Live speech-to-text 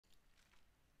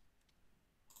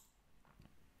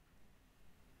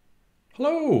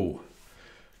Hello,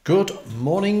 good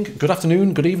morning, good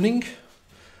afternoon, good evening.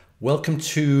 Welcome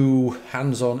to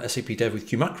Hands-on SAP Dev with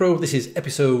QMacro. This is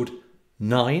episode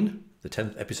 9, the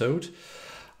 10th episode,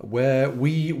 where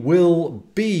we will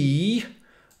be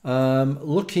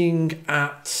looking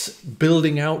at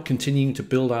continuing to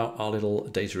build out our little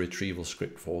data retrieval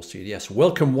script for CDS.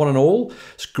 Welcome one and all.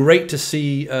 It's great to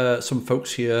see some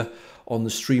folks here on the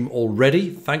stream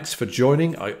already. Thanks for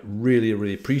joining. I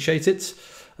really appreciate it.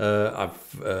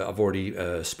 I've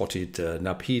already spotted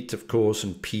Nabhit, of course,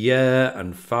 and Pierre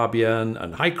and Fabian,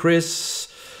 and hi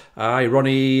Chris, hi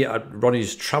Ronnie.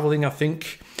 Ronnie's traveling, I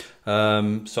think,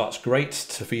 so that's great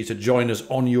for you to join us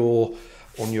on your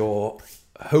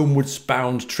homewards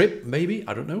bound trip. Maybe,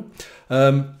 I don't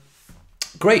know.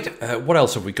 Great. What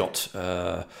else have we got?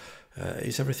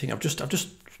 Is everything? I've just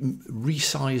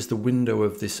resized the window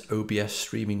of this OBS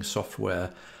streaming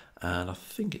software, and I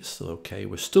think it's still okay.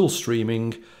 We're still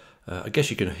streaming. I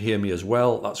guess you can hear me as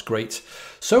well. That's great.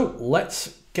 So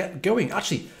let's get going.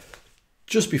 Actually,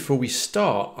 just before we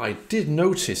start, I did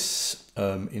notice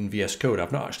in VS Code,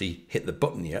 I've not actually hit the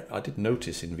button yet. I did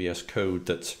notice in VS Code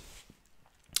that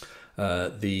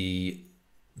the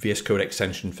VS Code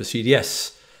extension for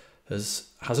CDS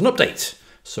has an update.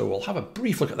 So we'll have a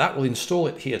brief look at that. We'll install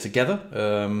it here together.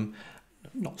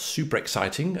 Not super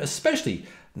exciting, especially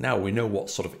now we know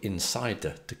what's sort of inside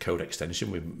the code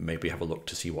extension. We maybe have a look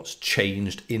to see what's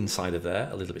changed inside of there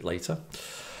a little bit later.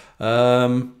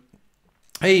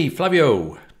 Hey,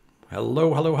 Flavio.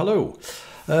 Hello.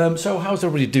 So how's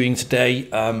everybody doing today?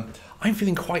 I'm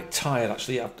feeling quite tired,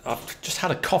 actually. I've just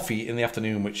had a coffee in the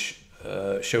afternoon, which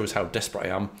shows how desperate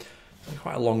I am. It was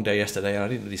quite a long day yesterday, and I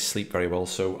didn't really sleep very well,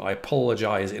 so I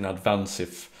apologize in advance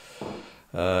if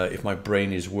my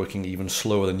brain is working even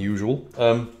slower than usual.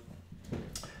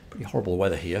 Pretty horrible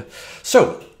weather here.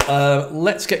 So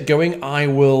let's get going. I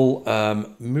will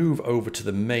move over to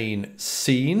the main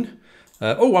scene.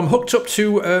 Oh, I'm hooked up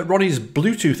to Ronnie's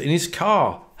Bluetooth in his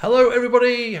car. Hello,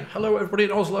 everybody. Hello, everybody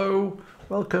in Oslo.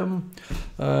 Welcome.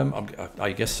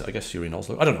 I guess you're in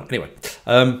Oslo. I don't know. Anyway,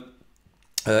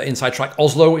 Inside Track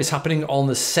Oslo is happening on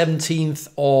the 17th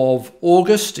of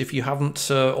August. If you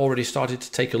haven't already started to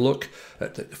take a look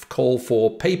at the call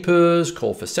for papers,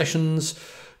 call for sessions,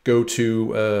 go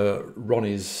to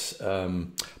Ronnie's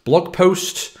blog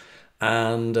post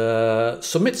and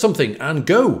submit something and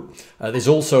go. There's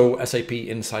also SAP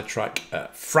Inside Track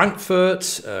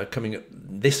Frankfurt coming up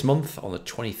this month on the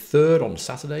 23rd on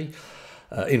Saturday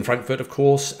in Frankfurt, of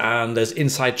course. And there's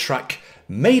Inside Track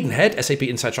Maidenhead, SAP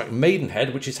Inside Track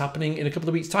Maidenhead, which is happening in a couple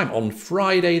of weeks' time on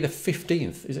Friday the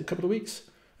 15th. Is it a couple of weeks?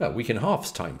 A week and a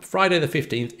half's time. Friday the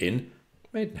 15th in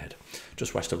Maidenhead,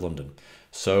 just west of London.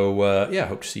 So yeah,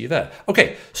 hope to see you there.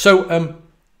 Okay, so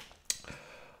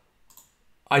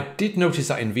I did notice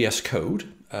that in VS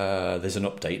Code there's an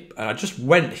update, and I just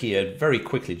went here very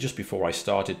quickly just before I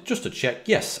started just to check.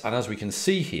 Yes, and as we can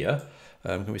see here,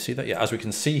 can we see that? Yeah, as we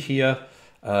can see here,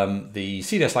 the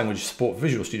CDS language support for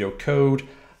Visual Studio Code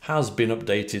has been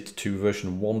updated to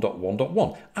version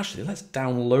 1.1.1. Actually, let's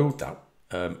download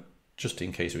that just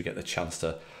in case we get the chance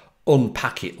to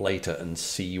unpack it later and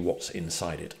see what's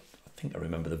inside it. I think I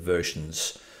remember the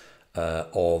versions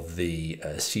of the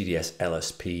CDS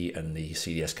LSP and the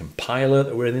CDS compiler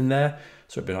that were in there.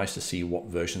 So it'd be nice to see what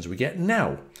versions we get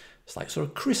now. It's like sort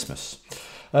of Christmas.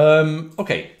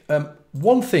 Okay,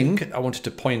 one thing I wanted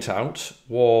to point out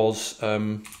was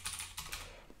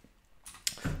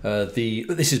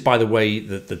this is, by the way,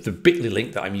 the bit.ly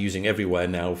link that I'm using everywhere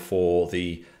now for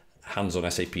the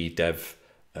Hands-on SAP Dev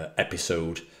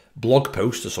episode blog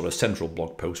post, a sort of central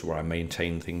blog post where I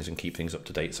maintain things and keep things up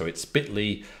to date. So it's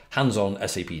bit.ly Hands-on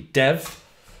SAP Dev,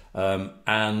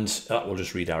 and that will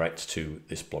just redirect to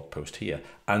this blog post here.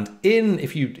 And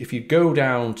if you go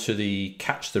down to the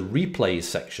catch the replays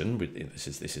section, this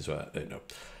is a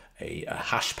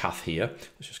hash path here.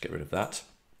 Let's just get rid of that.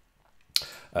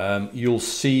 You'll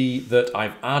see that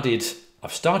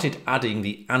I've started adding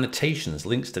the annotations,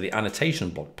 links to the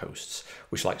annotation blog posts,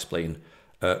 which I'll explain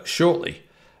shortly.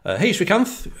 Hey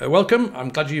Srikanth, welcome. I'm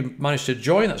glad you managed to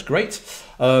join. That's great.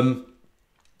 And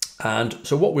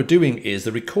so what we're doing is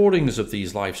the recordings of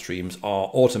these live streams are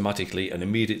automatically and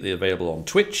immediately available on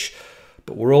Twitch,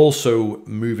 but we're also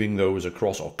moving those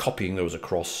across or copying those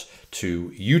across to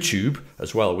YouTube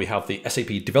as well. We have the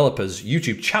SAP Developers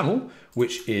YouTube channel,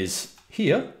 which is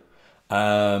here.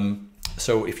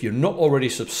 So if you're not already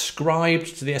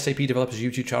subscribed to the SAP Developers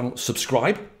YouTube channel,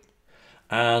 subscribe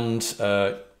and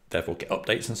therefore get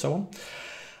updates and so on.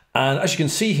 And as you can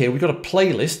see here, we've got a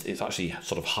playlist. It's actually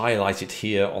sort of highlighted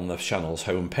here on the channel's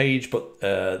homepage, but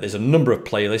there's a number of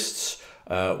playlists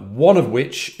One of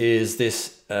which is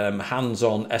this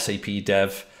hands-on SAP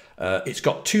dev. It's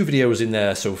got 2 videos in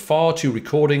there so far, 2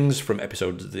 recordings from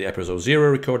the episode 0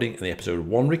 recording and the episode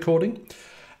 1 recording.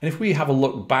 And if we have a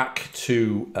look back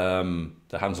to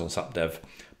the hands-on SAP dev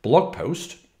blog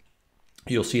post,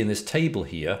 you'll see in this table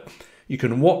here, you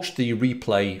can watch the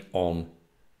replay on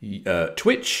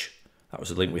Twitch. That was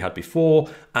the link we had before.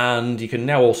 And you can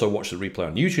now also watch the replay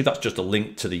on YouTube. That's just a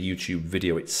link to the YouTube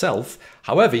video itself.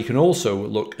 However, you can also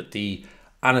look at the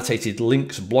annotated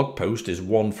links blog post. Is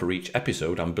one for each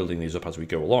episode. I'm building these up as we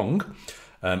go along.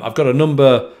 I've got a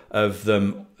number of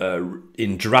them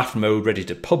in draft mode ready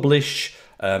to publish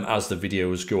as the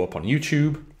videos go up on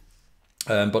YouTube.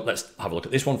 But let's have a look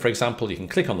at this one, for example. You can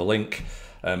click on the link,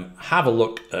 have a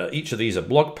look. Each of these are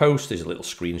blog posts. There's a little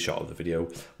screenshot of the video.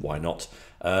 Why not?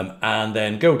 And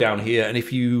then go down here. And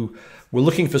if you were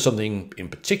looking for something in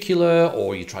particular,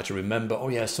 or you try to remember, oh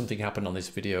yeah, something happened on this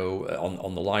video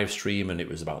on the live stream and it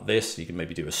was about this, you can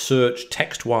maybe do a search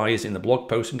text-wise in the blog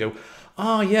post and go,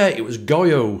 ah, yeah, it was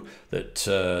Goyo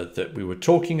that we were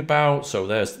talking about. So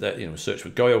there's that, search for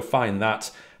Goyo, find that,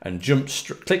 and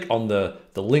click on the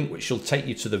link, which will take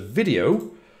you to the video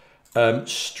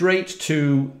straight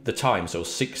to the time. So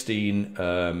 16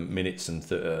 minutes and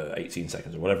 18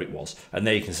 seconds or whatever it was. And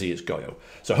there you can see it's Goyo.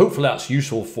 So hopefully that's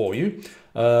useful for you.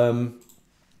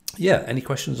 Yeah, any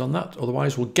questions on that?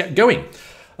 Otherwise, we'll get going.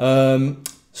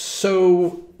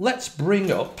 So let's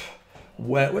bring up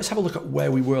let's have a look at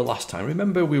where we were last time.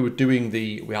 Remember we were doing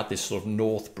we had this sort of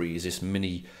Northbreeze, this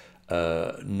mini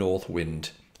north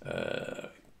wind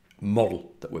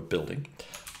model that we're building.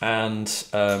 And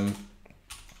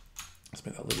let's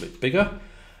make that a little bit bigger.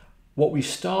 What we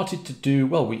started to do,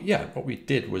 what we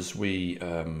did was let's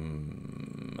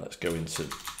go into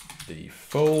the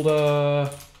folder.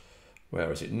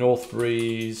 Where is it?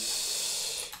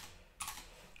 Northbreeze.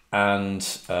 And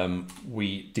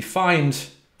we defined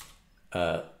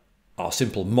our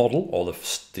simple model, or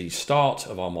the start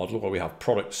of our model, where we have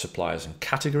products, suppliers, and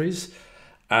categories.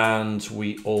 And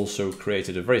we also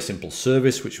created a very simple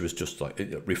service, which was just like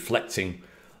reflecting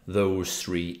those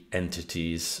 3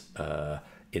 entities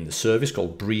in the service,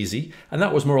 called Breezy. And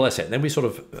that was more or less it. And then we sort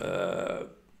of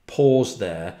paused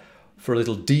there for a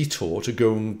little detour to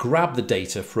go and grab the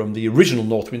data from the original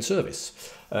Northwind service.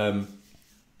 I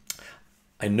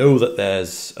know that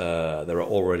there are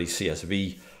already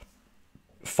CSV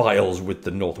files with the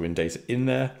Northwind data in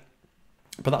there,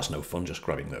 but that's no fun just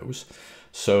grabbing those.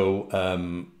 So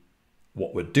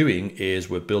what we're doing is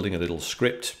we're building a little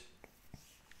script,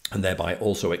 and thereby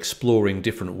also exploring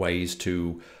different ways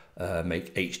to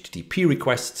make HTTP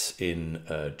requests in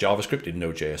JavaScript, in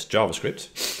Node.js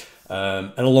JavaScript.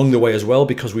 And along the way as well,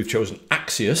 because we've chosen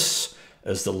Axios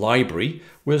as the library,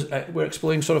 we're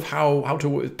exploring sort of how to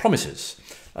work with promises,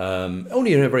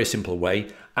 only in a very simple way.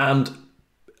 And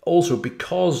also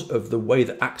because of the way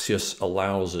that Axios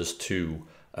allows us to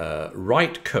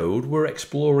write code, we're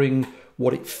exploring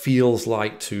what it feels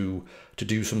like to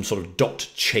do some sort of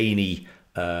dot-chainy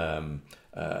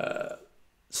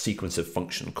sequence of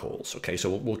function calls. Okay, so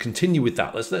we'll continue with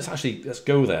that. Let's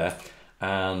go there.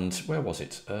 And where was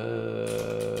it?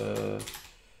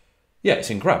 Yeah, it's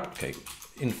in Grab. Okay.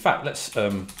 In fact, let's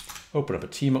open up a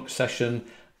TMUX session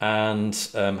and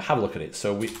have a look at it.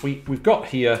 So we've got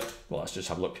here. Well, let's just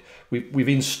have a look. We've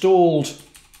installed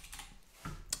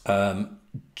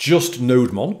just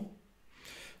NodeMon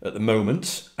at the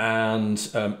moment, and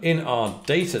in our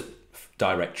data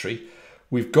directory,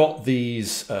 we've got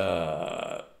these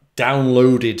downloaded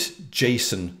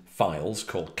JSON files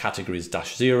called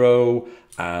categories-0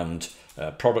 and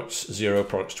products 0,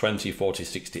 products 20, 40,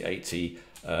 60, 80,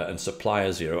 and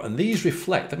supplier 0. And these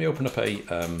reflect, let me open up a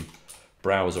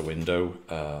browser window,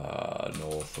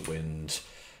 Northwind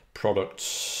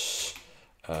products.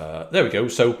 There we go.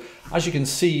 So as you can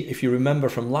see, if you remember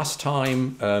from last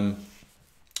time,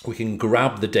 we can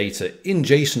grab the data in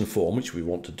JSON form, which we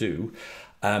want to do.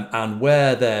 And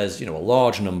where there's a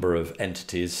large number of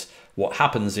entities, what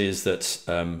happens is that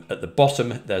at the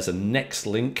bottom there's a next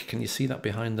link. Can you see that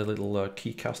behind the little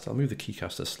keycaster? I'll move the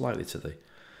keycaster slightly to the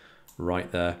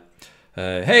right there.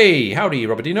 Hey, howdy,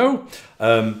 Robertino.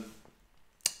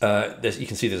 You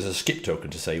can see there's a skip token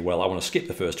to say, well, I want to skip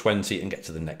the first 20 and get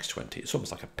to the next 20. It's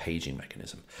almost like a paging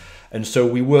mechanism. And so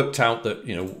we worked out that,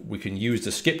 we can use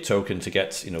the skip token to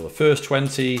get, the first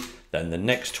 20, then the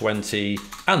next 20,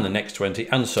 and the next 20,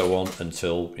 and so on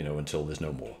until, until there's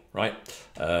no more, right?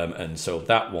 And so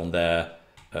that one there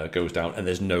goes down, and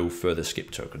there's no further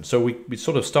skip token. So we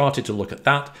sort of started to look at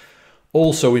that.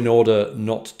 Also, in order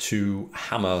not to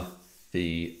hammer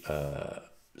the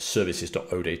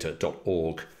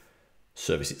services.odata.org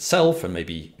service itself and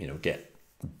maybe, you know, get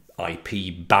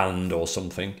IP banned or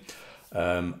something.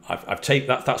 I've taken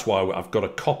that. That's why I've got a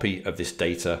copy of this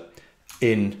data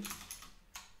in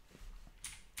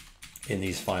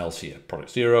these files here.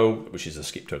 Product 0, which is a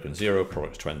skip token 0,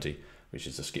 product 20, which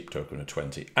is a skip token of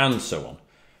 20, and so on.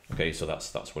 Okay, so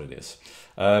that's what it is.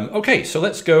 Okay, so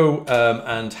let's go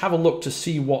and have a look to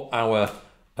see what our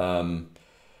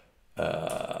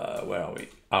where are we?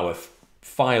 Our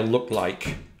file looked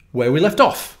like where we left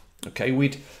off. Okay,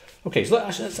 so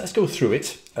let's go through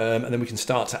it, and then we can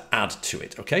start to add to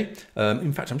it. Okay.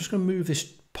 In fact, I'm just going to move this,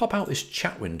 pop out this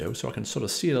chat window so I can sort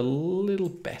of see it a little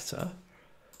better.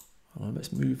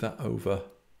 Let's move that over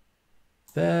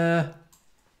there.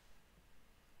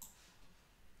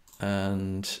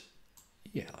 And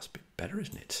yeah, that's a bit better,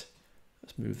 isn't it?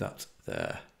 Let's move that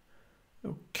there.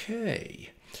 Okay.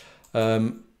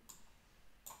 Okay,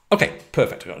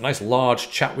 perfect. I've got a nice large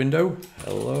chat window.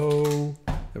 Hello.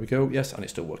 There we go. Yes, and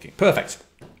it's still working. Perfect.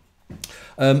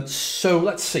 So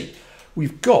let's see.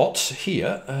 We've got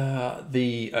here a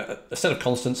set of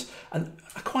constants, and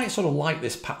I quite sort of like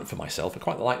this pattern for myself. I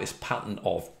quite like this pattern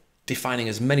of defining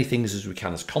as many things as we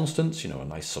can as constants. You know, a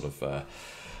nice sort of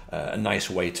a nice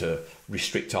way to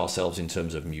restrict ourselves in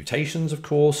terms of mutations, of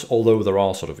course. Although there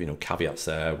are sort of, you know, caveats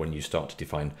there when you start to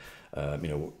define,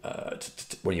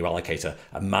 when you allocate a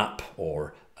map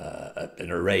or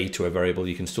an array to a variable,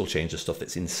 you can still change the stuff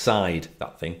that's inside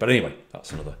that thing. But anyway,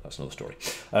 that's another story.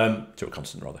 To a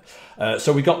constant rather.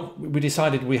 So we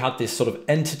decided we had this sort of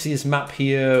entities map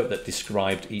here that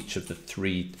described each of the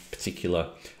 3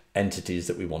 particular entities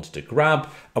that we wanted to grab,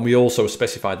 and we also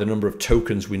specified the number of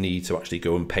tokens we need to actually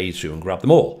go and page through and grab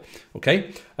them all.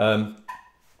 Okay. We're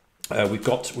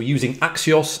using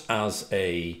Axios as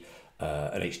an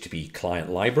HTTP client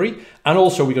library, and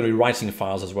also we're going to be writing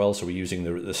files as well. So we're using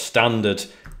the standard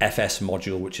FS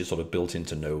module, which is sort of built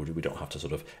into Node. We don't have to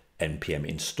sort of npm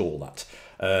install that.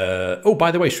 Oh, by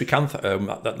the way, Srikanth,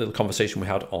 that little conversation we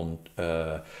had on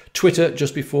Twitter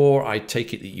just before, I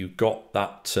take it that you got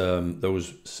that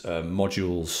those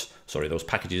those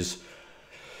packages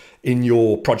in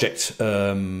your project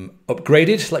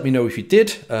upgraded. Let me know if you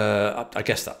did. I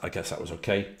guess that was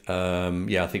okay.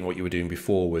 Yeah, I think what you were doing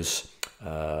before was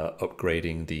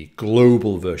upgrading the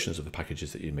global versions of the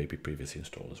packages that you maybe previously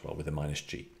installed as well with a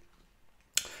 -G.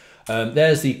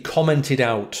 There's the commented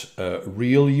out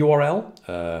real URL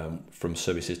from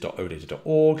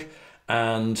services.odata.org,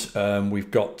 and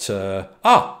we've got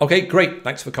okay, great,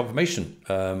 thanks for confirmation.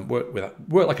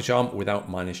 Work like a charm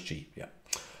without -G. Yeah.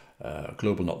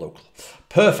 Global, not local.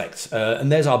 Perfect.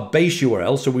 And there's our base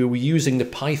URL. So we were using the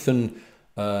Python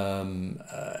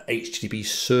HTTP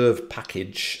server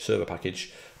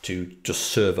package to just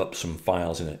serve up some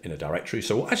files in a directory.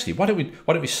 So actually, why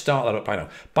don't we start that up by now?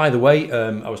 By the way,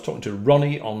 I was talking to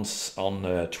Ronnie on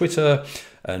Twitter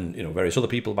and various other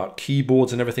people about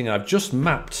keyboards and everything. And I've just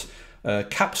mapped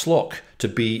caps lock to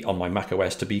be on my Mac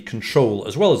OS to be control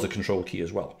as well as the control key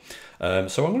as well.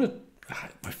 So I'm going to.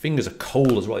 My fingers are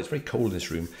cold as well. It's very cold in this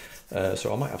room,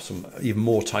 so I might have some even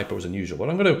more typos than usual. But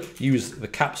I'm going to use the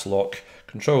caps lock,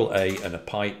 Control A, and a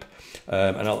pipe,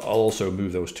 and I'll also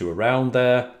move those 2 around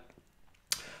there.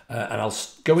 And I'll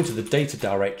go into the data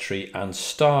directory and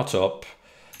start up.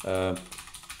 There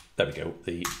we go,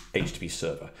 the HTTP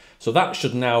server. So that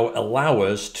should now allow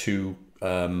us to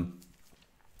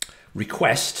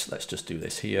request. Let's just do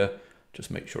this here. Just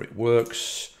make sure it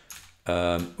works.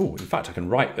 Oh, in fact, I can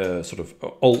write sort of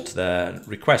alt there and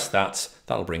request that.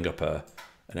 That'll bring up an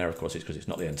error, of course, because it's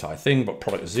not the entire thing, but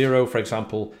product 0, for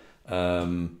example,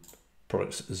 product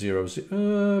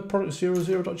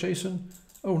 00.json.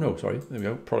 Oh no, sorry. There we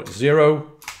go. Product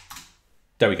 0.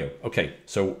 There we go. Okay,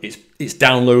 so it's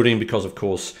downloading because, of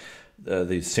course,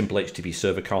 the simple HTTP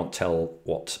server can't tell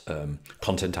what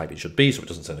content type it should be, so it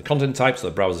doesn't send a content type, so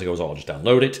the browser goes, oh, I'll just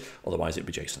download it, otherwise it'd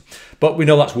be JSON. But we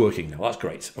know that's working now, that's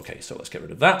great. Okay, so let's get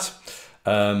rid of that.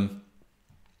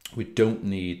 We don't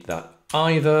need that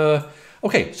either.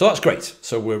 Okay, so that's great.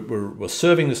 So we're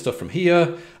serving the stuff from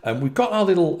here, and we've got our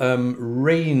little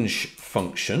range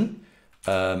function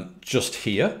just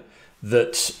here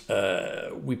that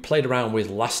we played around with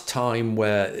last time,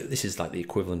 where this is like the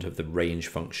equivalent of the range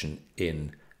function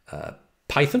in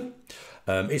Python.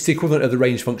 It's the equivalent of the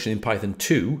range function in Python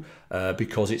 2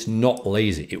 because it's not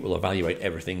lazy. It will evaluate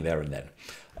everything there and then.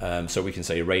 So we can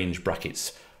say range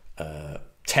brackets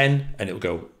 10, and it'll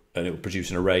go and it will produce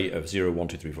an array of 0, 1,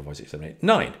 2, 3, 4, 5, 6, 7, 8,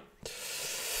 9.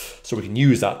 So we can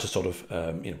use that to sort of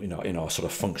in our sort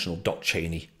of functional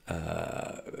dot-chainy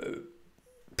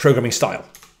programming style.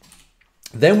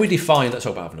 Then we define, let's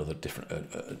hope I have another different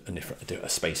a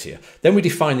space here. Then we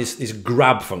define this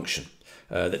grab function.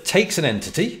 that takes an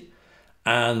entity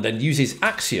and then uses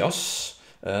Axios.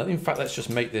 In fact, let's just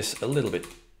make this a little bit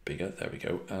bigger. There we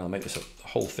go. And I'll make this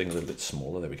whole thing a little bit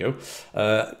smaller. There we go.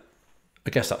 I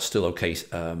guess that's still okay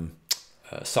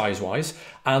size-wise.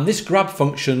 And this grab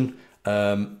function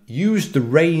used the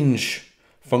range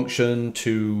function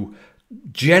to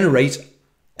generate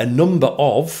a number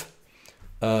of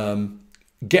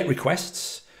GET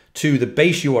requests to the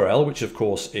base URL, which of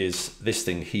course is this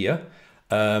thing here,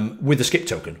 with the skip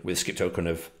token,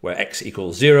 of where x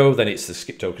equals 0, then it's the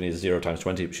skip token is 0 times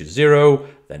 20, which is 0,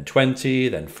 then 20,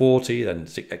 then 40, then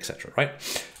etc. Right?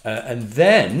 And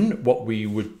then what we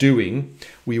were doing,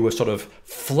 we were sort of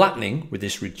flattening with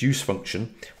this reduce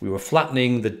function. We were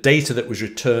flattening the data that was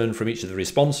returned from each of the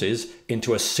responses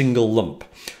into a single lump.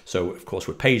 So of course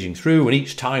we're paging through, and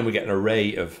each time we get an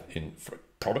array of for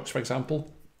products, for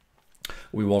example,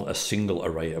 we want a single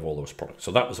array of all those products.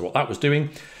 So that was what that was doing.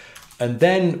 And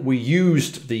then we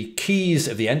used the keys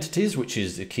of the entities, which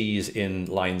is the keys in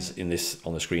lines in this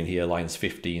on the screen here, lines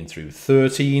 15 through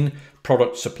 13,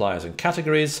 product, suppliers, and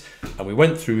categories. And we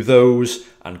went through those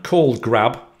and called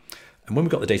grab. And when we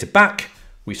got the data back,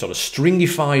 we sort of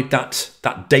stringified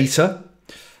that data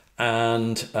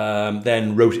and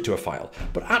then wrote it to a file.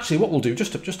 But actually what we'll do,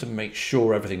 just to make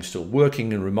sure everything's still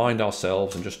working and remind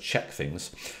ourselves and just check things,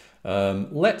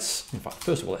 in fact,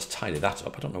 first of all, let's tidy that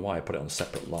up. I don't know why I put it on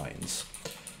separate lines.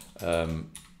 There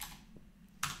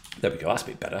we go, that's a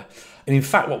bit better. And in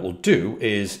fact, what we'll do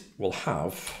is we'll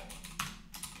have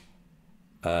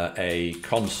a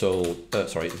console,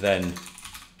 then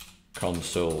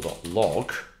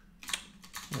console.log.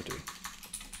 What am I doing?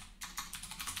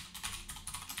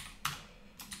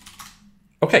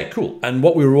 Okay, cool. And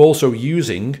what we were also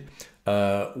using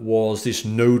was this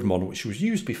node model, which was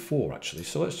used before actually.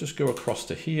 So let's just go across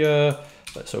to here.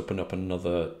 Let's open up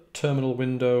another terminal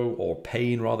window, or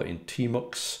pane rather, in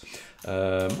tmux.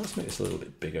 Let's make this a little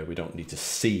bit bigger. We don't need to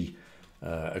see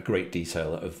a great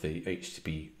detail of the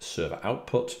HTTP server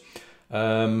output.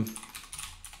 There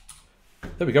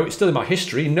we go. It's still in my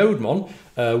history, nodemon,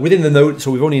 within the node.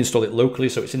 So we've only installed it locally,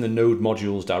 so it's in the node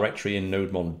modules directory in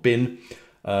nodemon bin.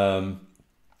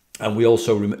 And we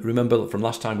also remember from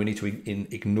last time, we need to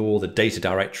ignore the data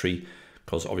directory,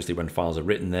 because obviously when files are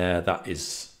written there, that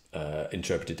is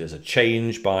interpreted as a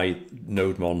change by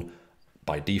nodemon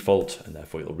by default, and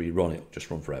therefore it'll rerun, it'll just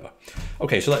run forever.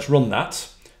 Okay, so let's run that.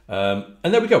 And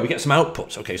there we go, we get some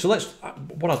outputs. Okay, so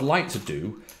what I'd like to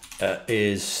do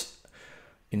is,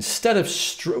 instead of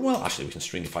well, actually we can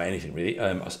stringify anything really.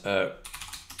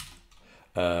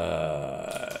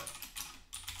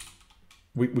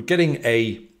 We're getting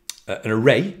an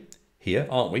array here,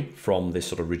 aren't we, from this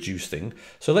sort of reduce thing.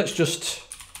 So let's just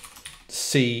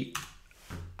see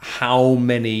how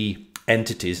many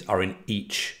entities are in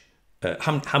each,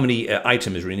 how many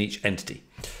items are in each entity.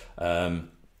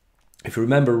 If you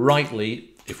remember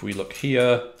rightly, if we look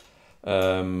here,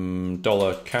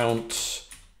 $count,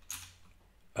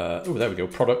 oh, there we go,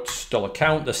 products,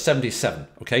 $count, there's 77,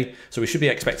 okay? So we should be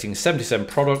expecting 77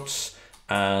 products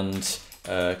and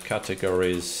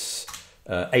categories,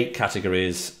 8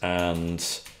 categories, and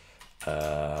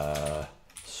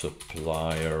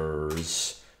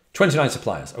suppliers, 29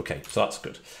 suppliers. Okay, so that's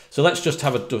good. So let's just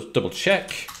have a double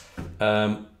check,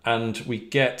 and we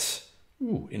get,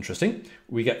 ooh, interesting,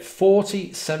 we get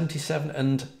 40, 77,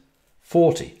 and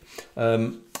 40.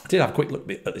 I did have a quick look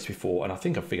at this before, and I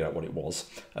think I figured out what it was.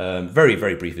 Very,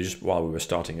 very briefly, just while we were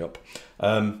starting up.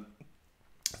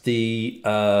 The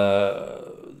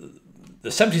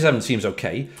 77 seems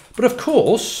okay, but of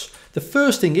course, the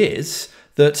first thing is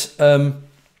that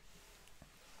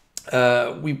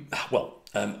we've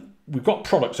got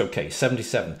products okay,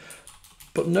 77,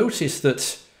 but notice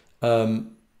that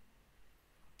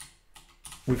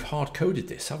we've hard coded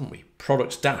this, haven't we?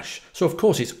 Products dash. So of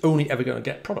course, it's only ever going to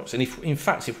get products. And in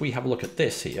fact, if we have a look at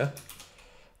this here,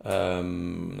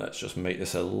 let's just make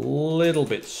this a little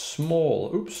bit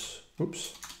small. Oops.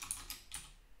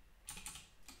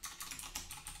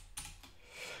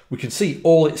 We can see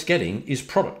all it's getting is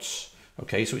products.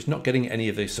 Okay, so it's not getting any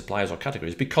of the suppliers or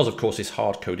categories because, of course, it's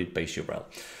hard-coded base URL.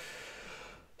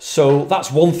 So that's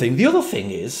one thing. The other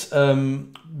thing is,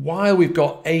 while we've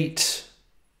got 8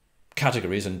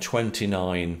 categories and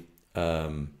 29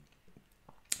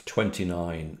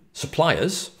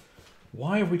 suppliers,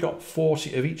 why have we got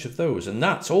 40 of each of those? And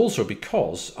that's also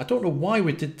because, I don't know why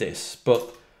we did this,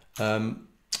 but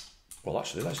well,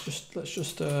 actually, let's go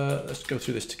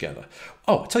through this together.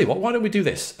 Oh, I'll tell you what, why don't we do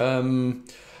this?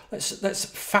 Let's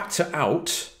factor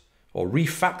out or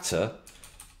refactor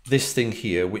this thing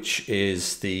here, which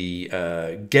is the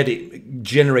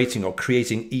generating or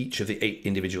creating each of the 8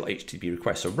 individual HTTP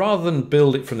requests. So rather than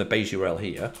build it from the base URL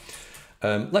here,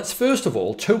 let's first of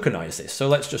all tokenize this. So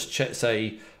let's just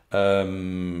say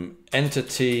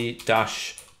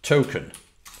entity-token.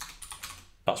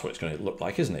 That's what it's going to look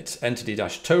like, isn't it?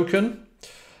 Entity-token.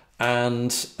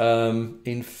 And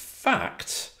in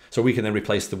fact, so we can then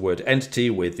replace the word entity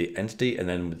with the entity, and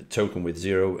then with the token with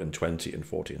 0 and 20 and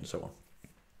 40 and so on.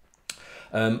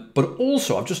 But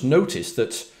also, I've just noticed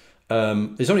that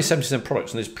there's only 77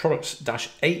 products, and there's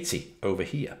products-80 over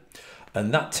here.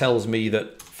 And that tells me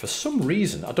that for some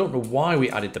reason, I don't know why we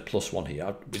added the +1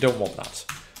 here. We don't want that.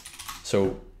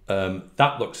 So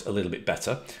that looks a little bit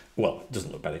better. Well, it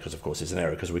doesn't look better because, of course, it's an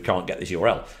error because we can't get this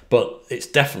URL. But it's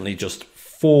definitely just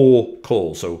 4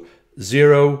 calls. So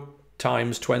 0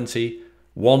 times 20,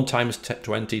 1 times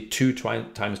 20, 2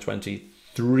 times 20,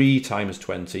 3 times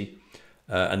 20.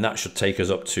 And that should take us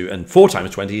up to, and 4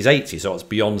 times 20 is 80, so it's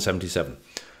beyond 77.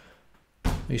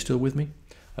 Are you still with me?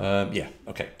 Yeah,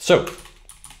 okay. So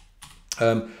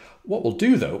what we'll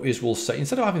do though is we'll say,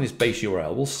 instead of having this base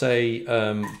URL, we'll say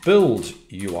build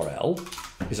URL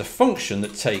is a function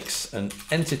that takes an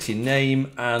entity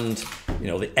name and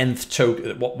the nth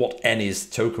token, what n is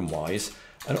token wise,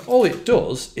 and all it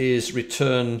does is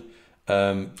return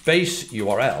base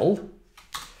URL.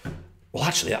 Well,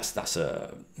 actually, that's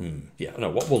a yeah. No,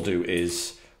 what we'll do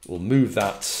is we'll move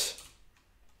that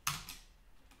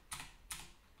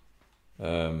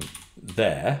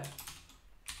there,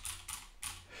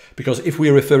 because if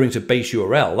we're referring to base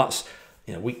URL, that's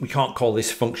we can't call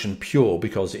this function pure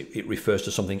because it refers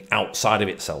to something outside of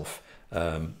itself,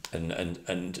 and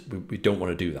we don't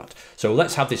want to do that. So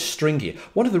let's have this string here.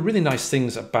 One of the really nice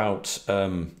things about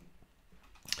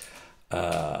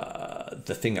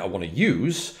the thing that I want to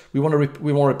use, we want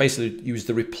to basically use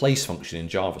the replace function in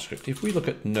JavaScript. If we look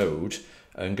at Node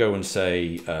and go and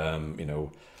say, a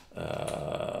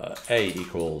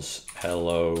equals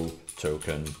hello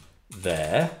token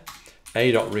there,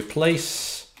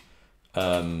 a.replace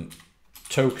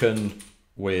token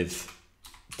with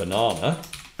banana,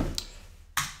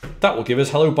 that will give us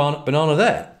hello banana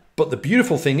there. But the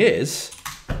beautiful thing is,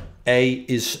 a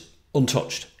is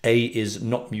untouched. A is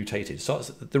not mutated. So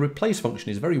the replace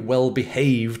function is very well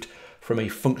behaved from a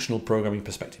functional programming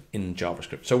perspective in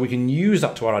JavaScript. So we can use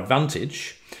that to our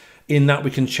advantage in that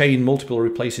we can chain multiple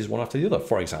replaces one after the other,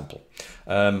 for example.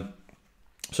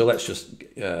 So let's just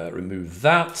remove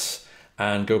that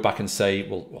and go back and say,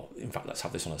 well, in fact, let's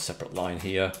have this on a separate line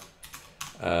here.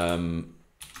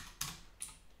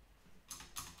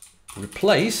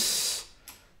 Replace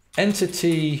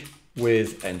entity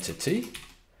with entity,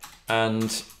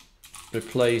 and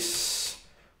replace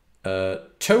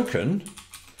token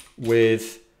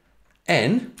with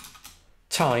n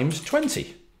times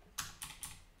 20.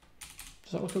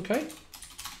 Does that look okay?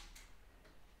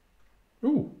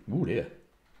 Ooh dear.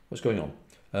 What's going on?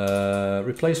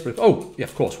 Replace, oh yeah,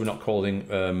 of course, we're not calling,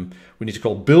 we need to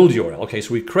call build URL. Okay,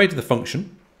 so we've created the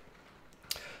function.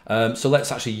 So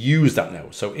let's actually use that now.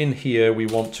 So in here, we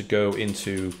want to go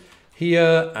into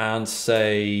here and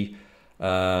say,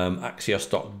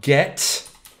 Axios.get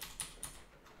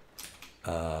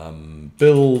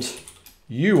build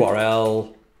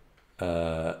URL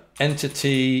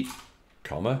entity,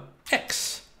 comma,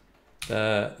 X.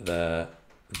 There.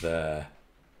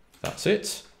 That's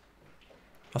it.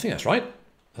 I think that's right.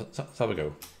 Let's have a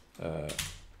go.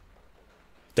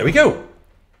 There we go.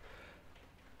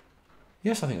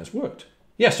 Yes, I think that's worked.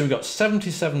 Yes, so we've got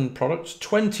 77 products,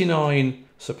 29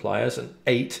 suppliers, and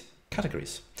 8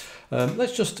 categories.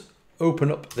 Let's just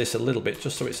open up this a little bit,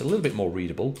 just so it's a little bit more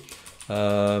readable.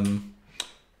 Actually,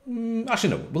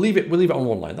 no, we'll leave it on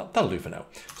one line. That'll do for now.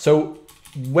 So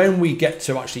when we get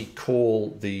to actually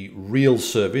call the real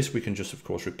service, we can just, of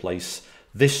course, replace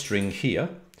this string here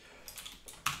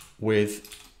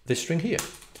with this string here.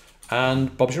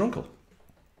 And Bob's your uncle.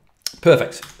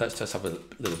 Perfect. Let's just have a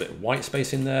little bit of white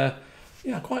space in there.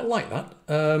 Yeah, I quite like that.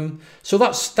 So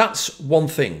that's one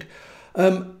thing.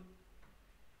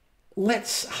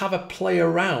 Let's have a play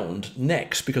around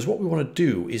next, because what we want to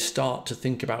do is start to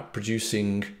think about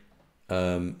producing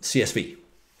CSV.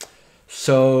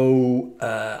 So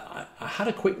I had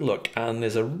a quick look, and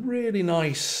there's a really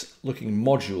nice looking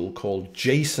module called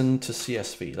JSON to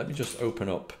CSV. Let me just open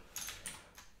up.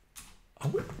 I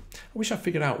wish I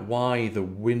figured out why the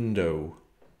new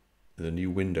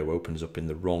window opens up in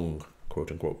the wrong, quote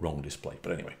unquote, wrong display.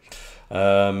 But anyway,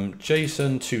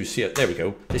 JSON to CSV, there we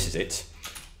go, this is it.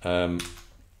 JSON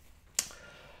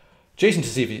to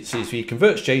CSV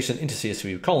converts JSON into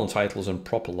CSV with column titles and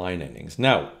proper line endings.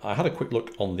 Now, I had a quick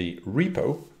look on the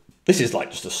repo, this is like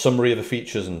just a summary of the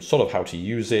features and sort of how to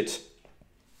use it.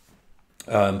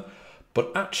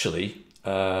 But actually,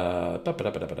 oh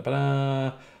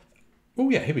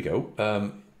yeah, here we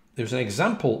go. There's an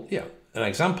example, an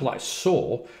example I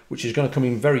saw, which is going to come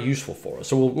in very useful for us.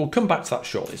 So we'll come back to that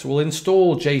shortly. So we'll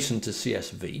install JSON to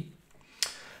CSV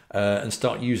and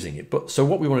start using it. But so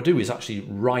what we want to do is actually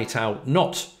write out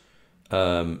not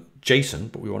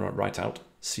JSON, but we want to write out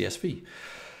CSV.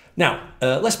 Now,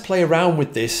 let's play around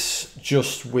with this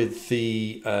just with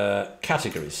the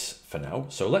categories for now.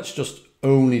 So let's just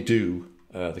only do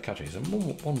the categories. And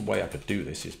one way I could do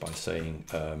this is by saying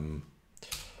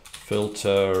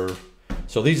filter.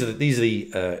 So these are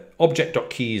the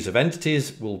object.keys of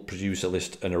entities will produce a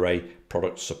list, an array,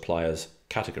 products, suppliers,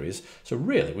 categories. So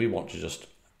really we want to just,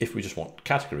 if we just want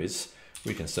categories,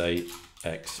 we can say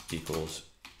x equals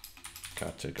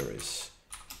categories.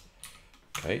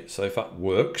 Okay, so if that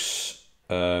works,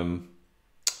 is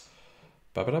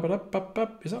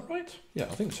that right? Yeah,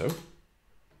 I think so.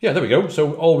 Yeah, there we go.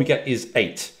 So all we get is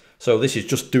 8. So this is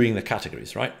just doing the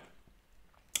categories, right?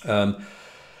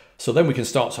 So then we can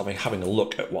start having a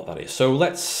look at what that is. So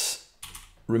let's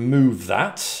remove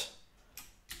that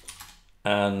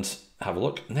and have a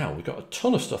look. Now we've got a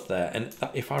ton of stuff there. And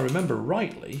if I remember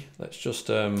rightly, let's just,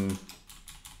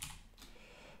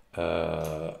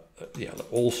 yeah,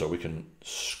 also we can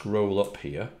scroll up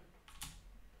here.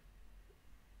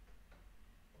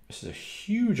 This is a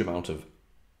huge amount of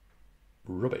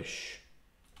rubbish.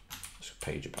 Let's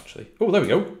page up actually. Oh, there we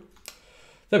go.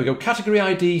 There we go. Category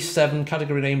ID 7,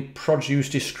 category name, produce,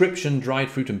 description, dried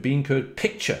fruit and bean curd,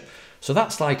 picture. So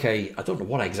that's like a, I don't know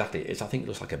what exactly it is. I think it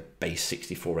looks like a base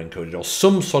 64 encoded or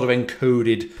some sort of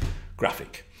encoded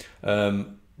graphic.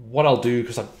 What I'll do,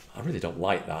 because I really don't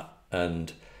like that,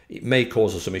 and it may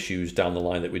cause us some issues down the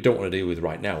line that we don't want to deal with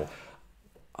right now.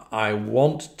 I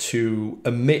want to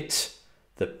omit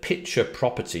the picture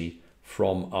property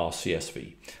from our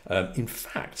CSV. In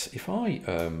fact, if I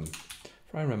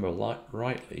remember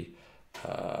rightly,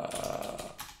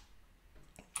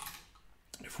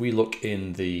 if we look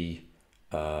in the,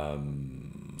 where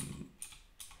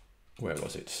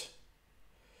was it?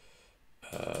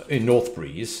 In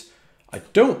Northbreeze, I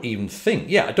don't even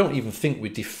think we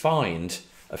defined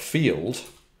a field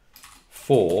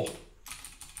for,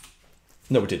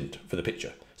 no, we didn't, for the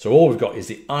picture. So all we've got is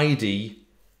the ID,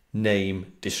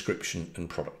 name, description, and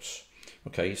products.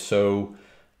 Okay, so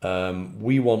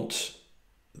we want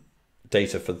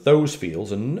data for those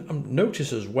fields, and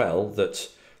notice as well that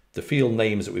the field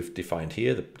names that we've defined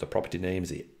here, the property names,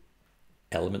 the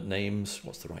element names,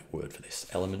 what's the right word for this?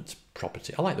 Element,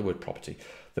 property, I like the word property.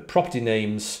 The property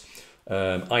names,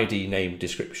 ID, name,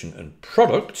 description, and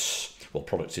products. Well,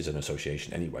 products is an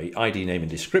association anyway. ID, name, and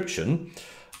description.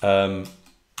 Oops.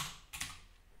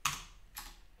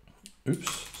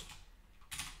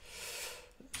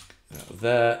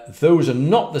 Those are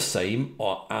not the same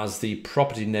as the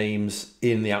property names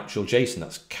in the actual JSON.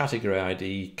 That's category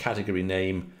ID, category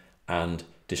name, and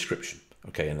description.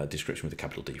 Okay, and that description with a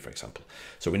capital D, for example.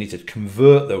 So we need to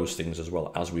convert those things as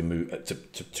well as we move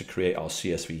to create our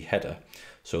CSV header,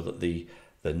 so that the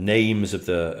names of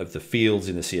the fields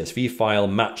in the CSV file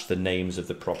match the names of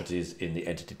the properties in the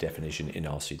entity definition in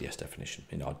our CDS definition,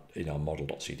 in our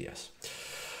model.cds.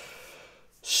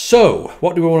 So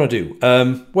what do we want to do?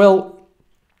 Well,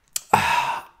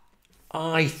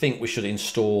 I think we should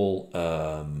install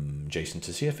JSON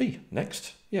to CSV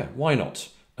next. Yeah, why not?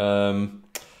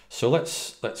 So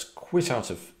let's quit out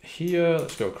of here.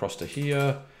 Let's go across to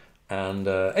here. And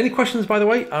any questions, by the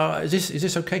way? Is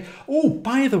this okay? Oh,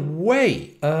 by the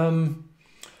way,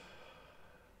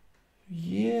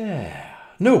 yeah.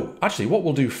 No, actually, what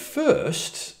we'll do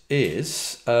first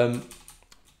is I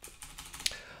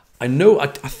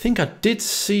think I did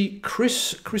see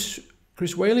Chris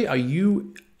Whaley. Are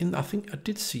you in? I think I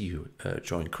did see you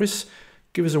join. Chris,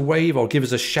 give us a wave or give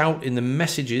us a shout in the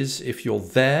messages if you're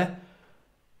there.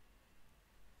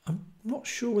 I'm not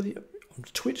sure whether on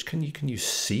Twitch can you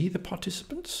see the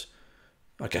participants?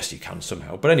 I guess you can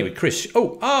somehow. But anyway, Chris.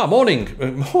 Morning.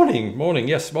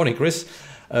 Yes, morning, Chris.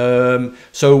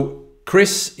 So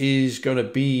Chris is going to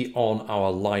be on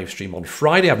our live stream on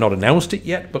Friday. I've not announced it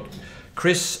yet, but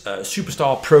Chris,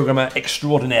 superstar programmer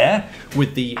extraordinaire,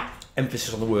 with the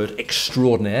emphasis on the word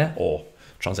extraordinaire, or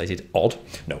translated odd.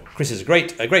 No, Chris is a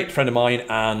great friend of mine,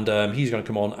 and he's going to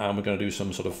come on and we're going to do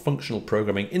some sort of functional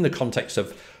programming in the context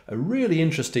of a really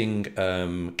interesting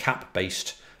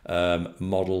cap-based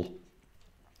model.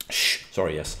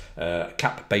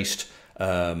 Cap-based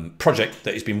project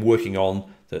that he's been working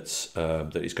on.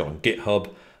 That he's got on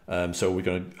GitHub. So we're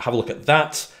going to have a look at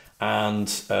that and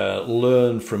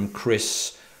learn from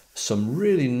Chris some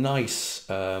really nice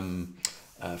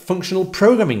functional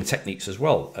programming techniques as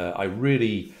well. I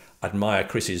really admire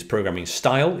Chris's programming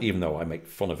style, even though I make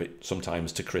fun of it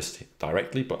sometimes to Chris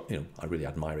directly, but you know, I really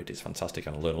admire it. It's fantastic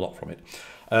and I learn a lot from it.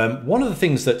 One of the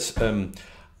things that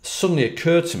suddenly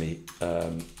occurred to me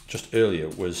just earlier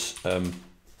was, when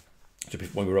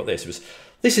we wrote this, was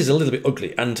this is a little bit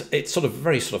ugly and it's sort of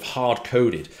very sort of hard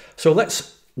coded. So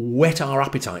let's whet our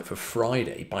appetite for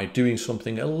Friday by doing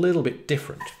something a little bit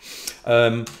different.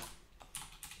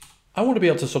 I want to be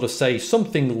able to sort of say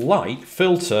something like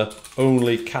filter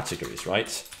only categories,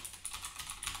 right?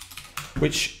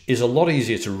 Which is a lot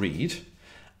easier to read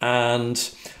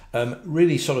and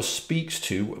really sort of speaks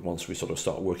to, once we sort of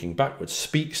start working backwards,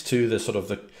 speaks to the sort of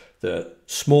the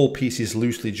small pieces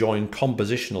loosely joined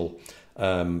compositional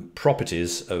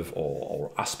properties of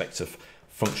or aspects of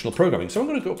functional programming. So I'm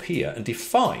going to go up here and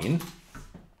define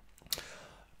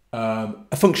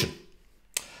a function.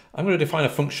 I'm going to define a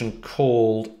function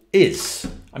called is.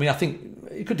 I mean, I think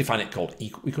you could define it called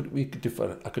equal. I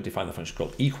could define the function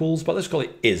called equals, but let's call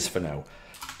it is for now.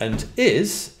 And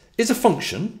is a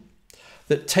function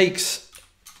that takes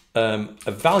a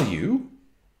value.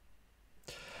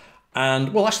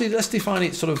 And well, actually, let's define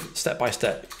it sort of step by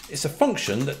step. It's a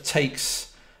function that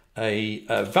takes a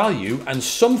value and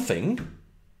something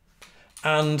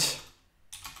and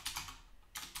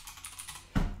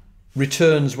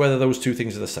returns whether those two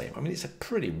things are the same. I mean, it's a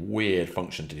pretty weird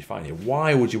function to define here.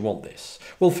 Why would you want this?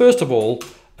 Well, first of all,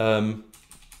 in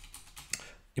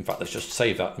fact, let's just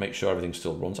save that, make sure everything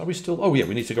still runs. Are we still? Oh yeah,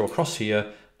 we need to go across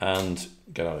here and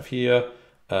get out of here.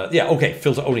 Yeah, okay,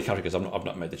 filter only categories. I've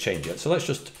not made the change yet. So let's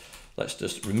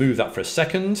just remove that for a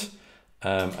second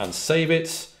and save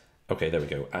it. Okay, there we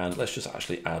go. And let's just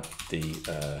actually add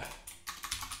the.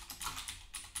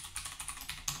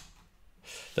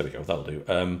 There we go, that'll do.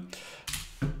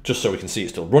 Just so we can see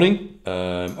it's still running.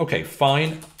 Okay,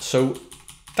 fine. So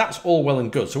that's all well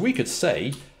and good. So we could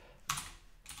say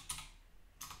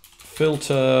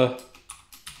filter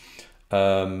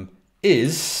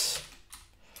is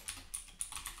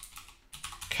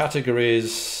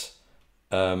categories.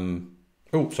 Filter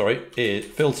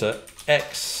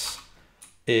X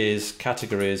is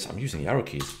categories. I'm using the arrow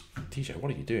keys. DJ, what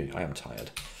are you doing? I am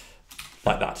tired.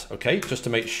 Like that, okay, just to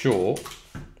make sure.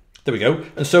 There we go.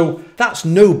 And so that's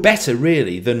no better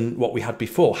really than what we had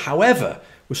before. However,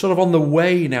 we're sort of on the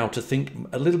way now to think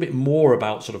a little bit more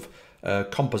about sort of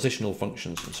compositional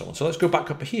functions and so on. So let's go back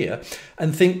up here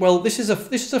and think, well, this is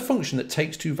a function that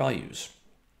takes two values.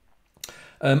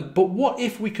 But what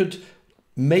if we could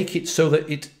make it so that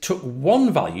it took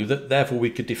one value, that therefore we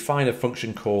could define a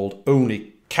function called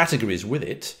only categories with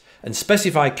it, and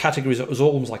specify categories that was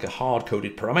almost like a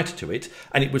hard-coded parameter to it,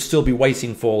 and it would still be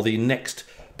waiting for the next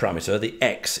parameter, the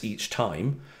x, each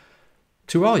time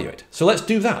to evaluate. So let's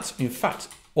do that. In fact,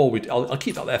 I'll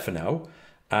keep that there for now,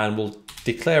 and we'll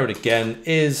declare it again.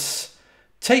 Is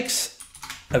takes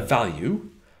a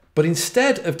value, but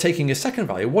instead of taking a second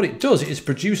value, what it does is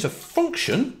produce a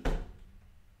function,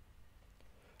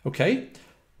 okay,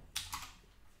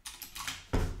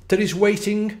 that is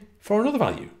waiting for another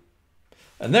value.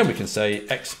 And then we can say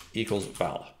x equals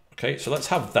val. Okay, so let's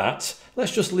have that.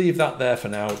 Let's just leave that there for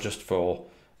now, just for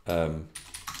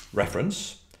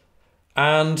reference.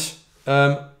 And,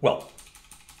 well,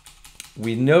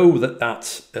 we know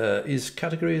that is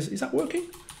categories. Is that working?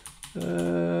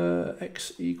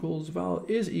 X equals val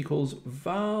is equals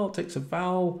val, takes a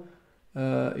val,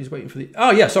 is waiting for the,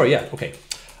 oh yeah, sorry, yeah, okay.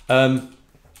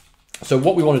 So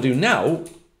what we want to do now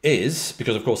is,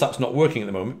 because of course that's not working at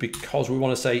the moment, because we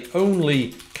want to say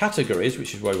only categories,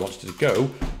 which is where we wanted to go,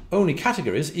 only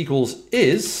categories equals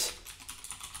is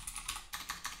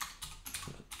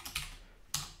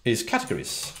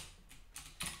categories.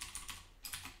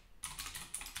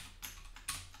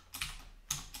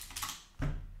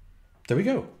 There we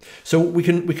go. So we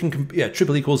can yeah,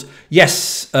 triple equals,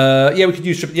 yes, yeah, we could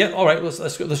use triple, yeah, all right,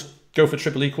 let's go for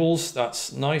triple equals.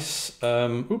 That's nice.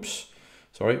 Oops.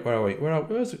 Sorry, where are we? Where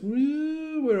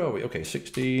are we? Okay,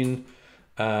 16,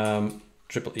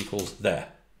 triple equals there.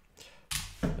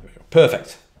 There we go.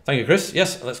 Perfect. Thank you, Chris.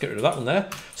 Yes, let's get rid of that one there.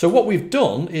 So what we've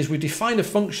done is we defined a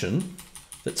function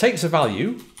that takes a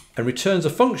value and returns a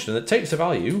function that takes a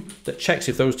value that checks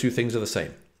if those two things are the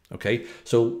same. Okay,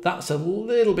 so that's a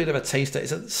little bit of a taster.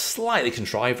 It's a slightly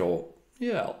contrived, or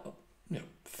yeah, you know,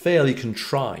 fairly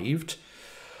contrived,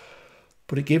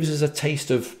 but it gives us a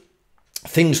taste of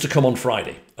things to come on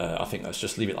Friday. I think let's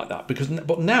just leave it like that,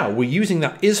 but now we're using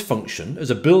that is function as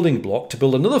a building block to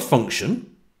build another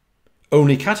function,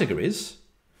 only categories.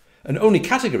 And only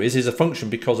categories is a function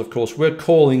because, of course, we're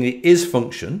calling the is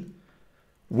function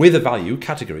with a value,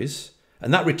 categories,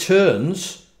 and that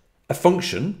returns a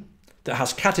function that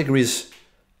has categories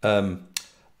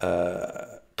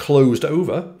closed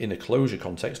over in a closure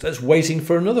context that's waiting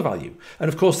for another value. And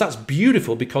of course, that's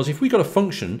beautiful, because if we got a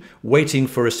function waiting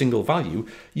for a single value,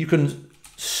 you can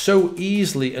so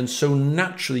easily and so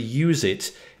naturally use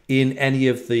it in any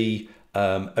of the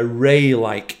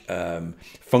array-like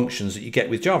functions that you get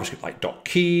with JavaScript, like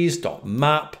 .keys,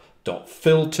 .map,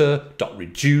 .filter,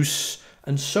 .reduce,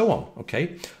 and so on.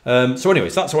 Okay. So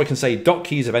anyways, that's how I can say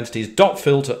 .keys of entities,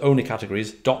 .filter only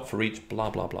categories, for each, blah,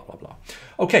 blah, blah, blah, blah.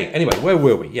 Okay. Anyway, where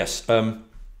were we? Yes. We're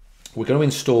going to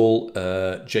install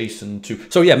JSON to.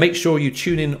 So yeah, make sure you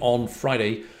tune in on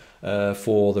Friday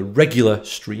for the regular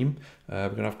stream. We're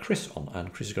going to have Chris on,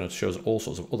 and Chris is going to show us all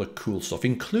sorts of other cool stuff,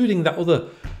 including that other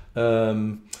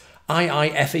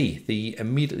IIFE, the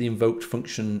immediately invoked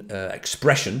function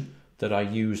expression that I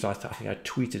used, I think I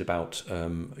tweeted about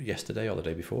yesterday or the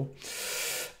day before.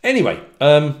 Anyway,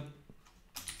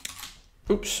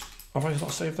 oops, have I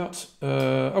not saved that?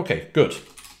 Okay, good.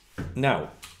 Now,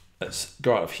 let's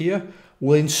go out of here.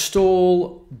 We'll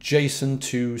install JSON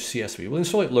to CSV. We'll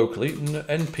install it locally,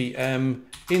 npm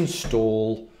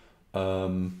install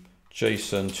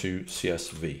JSON to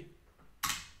CSV.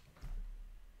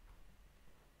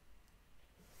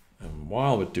 And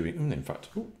while we're doing, in fact,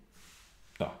 ooh,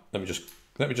 no, let me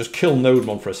just kill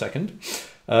Nodemon for a second.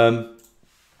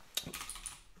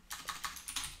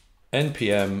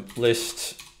 Npm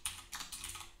list.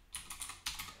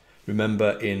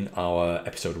 Remember, in our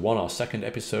episode 1, our second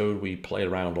episode, we played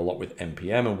around a lot with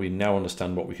npm, and we now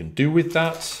understand what we can do with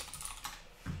that.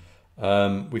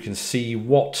 We can see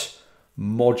what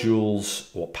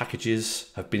modules, what packages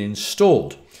have been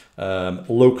installed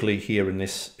locally here in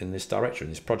this directory,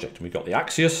 in this project. And we've got the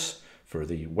Axios for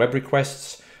the web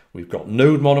requests. We've got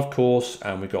Nodemon, of course,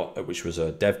 and we've got, which was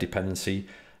a dev dependency,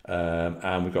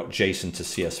 and we've got JSON to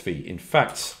CSV. In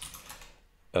fact,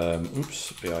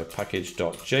 oops, bi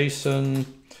package.json.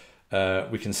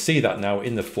 We can see that now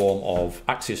in the form of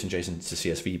Axios and JSON to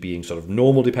CSV being sort of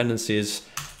normal dependencies,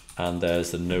 and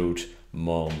there's the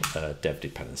Nodemon dev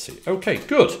dependency. Okay,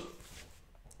 good.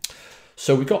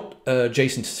 So we've got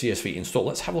JSON to CSV installed.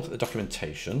 Let's have a look at the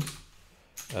documentation.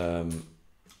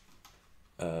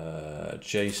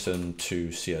 JSON to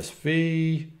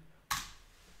CSV.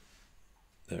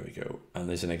 There we go. And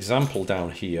there's an example down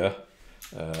here.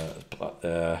 Let's put that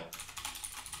there.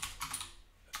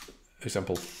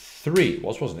 Example 3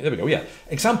 wasn't it? There we go. Yeah.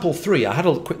 Example 3. I had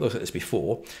a quick look at this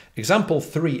before. Example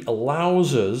 3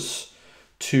 allows us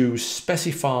to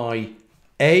specify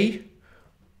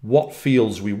what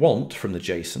fields we want from the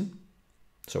JSON.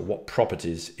 So what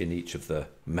properties in each of the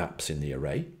maps in the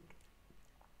array.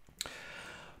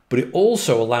 But it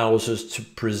also allows us to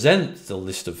present the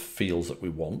list of fields that we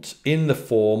want in the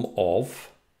form of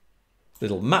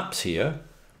little maps here,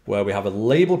 where we have a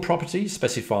label property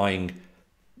specifying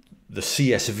the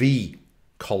CSV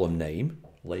column name,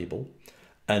 label,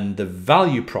 and the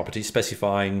value property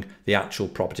specifying the actual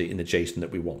property in the JSON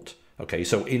that we want. Okay,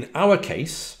 so in our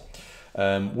case,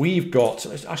 we've got,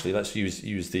 actually let's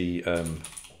use the,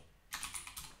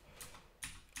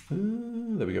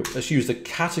 there we go, let's use the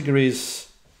categories.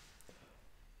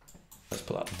 Let's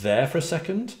put that there for a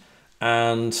second,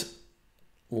 and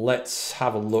let's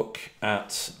have a look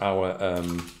at our,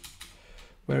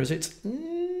 where is it?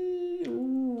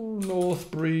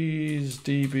 Northbreeze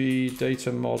DB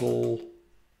data model,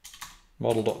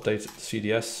 model.data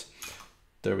CDS.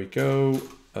 There we go.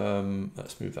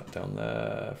 Let's move that down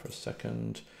there for a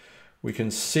second. We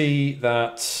can see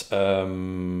that, there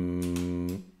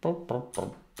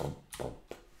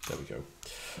we go.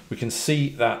 We can see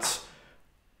that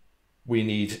we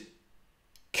need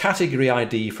category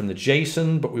ID from the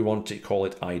JSON, but we want to call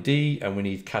it ID, and we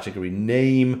need category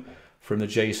name from the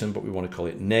JSON, but we want to call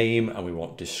it name, and we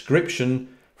want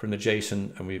description from the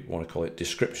JSON, and we want to call it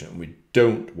description, and we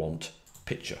don't want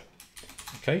picture.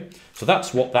 Okay, so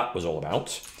that's what that was all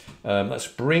about. Let's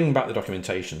bring back the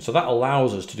documentation. So that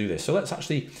allows us to do this. So let's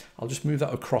actually, I'll just move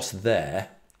that across there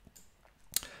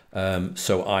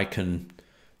so I can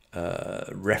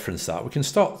reference that. We can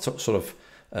start sort of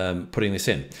putting this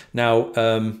in. Now,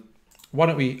 why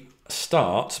don't we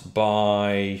start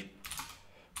by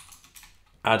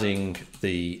adding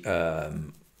the,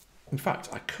 in fact,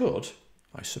 I could,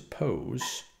 I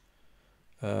suppose,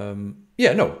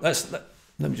 yeah, no, let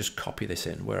me just copy this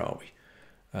in. Where are we?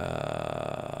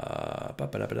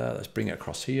 Let's bring it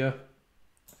across here.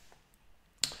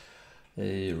 Yeah,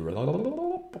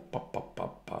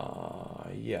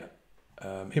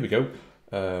 here we go.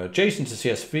 JSON to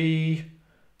CSV.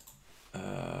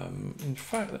 in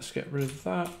fact, let's get rid of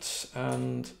that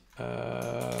and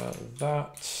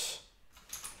that.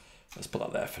 Let's put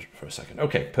that there for a second.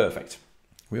 Okay, perfect.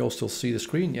 We all still see the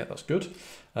screen. Yeah, that's good.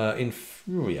 Yeah,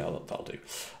 that'll do.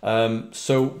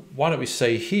 So why don't we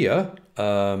say here,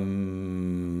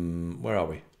 where are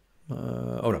we?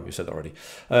 Oh no, we said that already.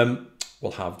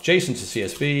 We'll have JSON to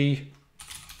CSV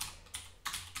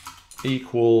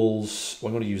equals, well,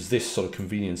 I'm going to use this sort of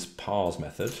convenience parse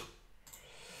method.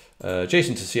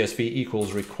 JSON to CSV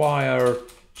equals require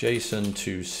JSON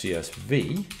to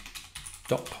CSV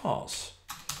dot parse.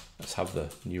 Let's have the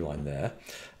new line there.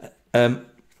 And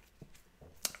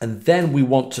then we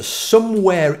want to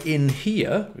somewhere in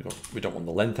here, we don't want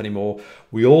the length anymore.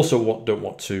 We also don't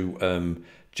want to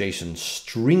JSON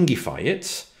stringify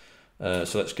it.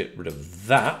 So let's get rid of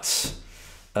that.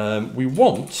 We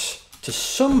want to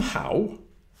somehow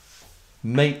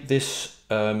make this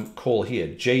call here,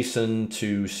 JSON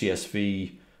to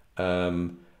CSV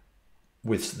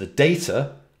with the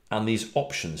data and these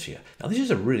options here. Now this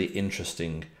is a really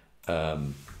interesting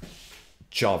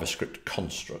JavaScript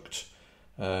construct.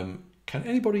 Can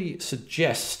anybody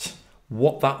suggest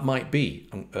what that might be?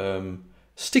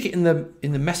 Stick it in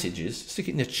the messages, stick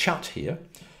it in the chat here.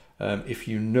 If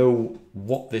you know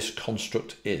what this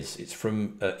construct is. It's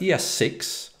from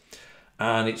ES6,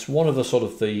 and it's one of the sort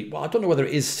of well, I don't know whether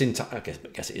it is syntactic, I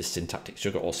guess it is syntactic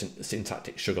sugar or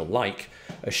syntactic sugar-like,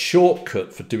 a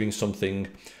shortcut for doing something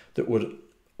that would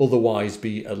otherwise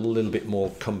be a little bit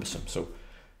more cumbersome. So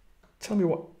tell me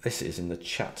what this is in the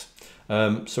chat.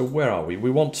 So where are we? We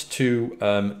want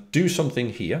to do something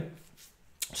here,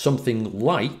 something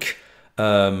like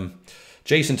JSON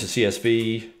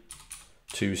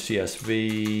to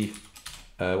CSV,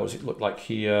 what does it look like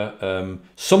here?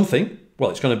 Something,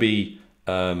 well, it's going to be,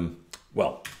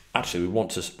 well, actually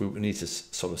we need to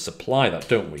sort of supply that,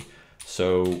 don't we?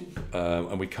 So,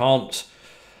 and we can't,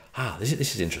 this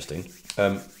is interesting.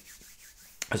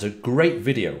 There's a great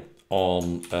video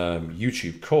on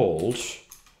YouTube called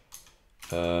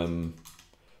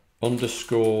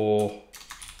underscore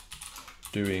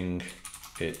doing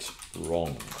it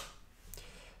wrong.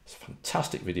 It's a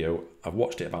fantastic video. I've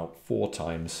watched it about 4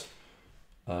 times.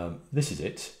 This is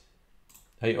it.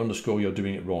 Hey underscore, you're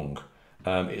doing it wrong.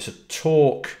 It's a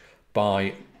talk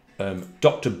by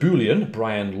Dr. Boolean,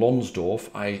 Brian Lonsdorf.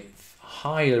 I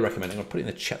highly recommend it. I'm going to put it in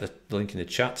the chat, the link in the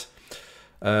chat.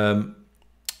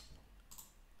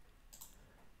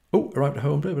 Oh, arrived at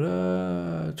home. Blah, blah,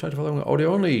 blah. Try to follow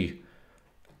audio only.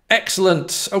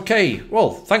 Excellent. Okay.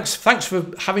 Well, thanks for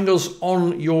having us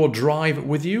on your drive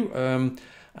with you. And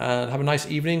have a nice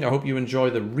evening. I hope you enjoy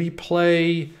the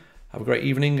replay. Have a great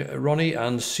evening, Ronnie,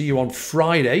 and see you on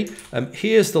Friday.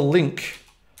 Here's the link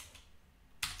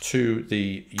to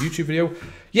the YouTube video.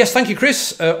 Yes, thank you,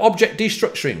 Chris. Object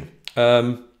destructuring.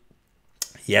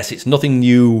 Yes, it's nothing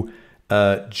new.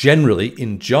 Generally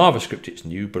in JavaScript it's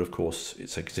new, but of course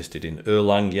it's existed in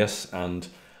Erlang, yes, and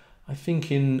I think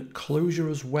in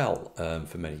Clojure as well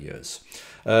for many years.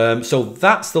 So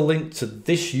that's the link to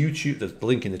this YouTube, the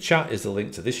link in the chat is the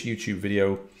link to this YouTube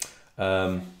video.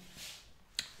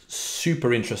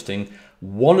 Super interesting.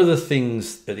 One of the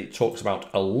things that it talks about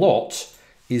a lot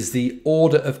is the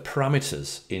order of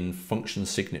parameters in function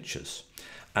signatures.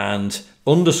 And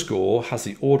underscore has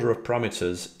the order of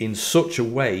parameters in such a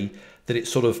way that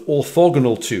it's sort of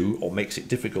orthogonal to, or makes it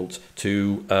difficult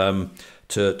to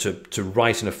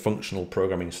write in a functional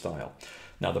programming style.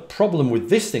 Now the problem with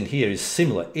this thing here is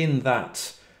similar in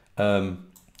that I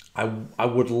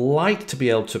would like to be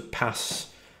able to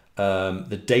pass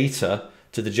the data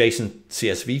to the JSON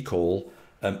CSV call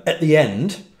at the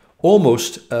end,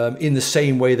 almost in the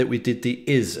same way that we did the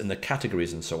is and the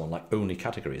categories and so on, like only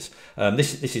categories.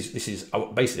 This is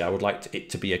basically I would like it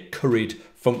to be a curried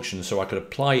function, so I could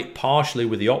apply it partially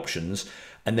with the options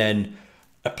and then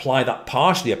apply that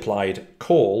partially applied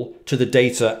call to the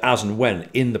data as and when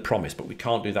in the promise, but we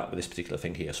can't do that with this particular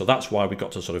thing here. So that's why we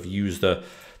got to sort of use the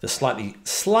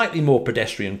slightly more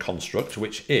pedestrian construct,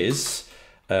 which is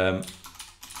to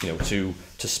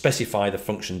specify the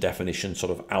function definition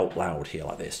sort of out loud here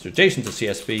like this. So JSON to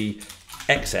CSV,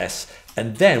 XS,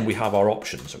 and then we have our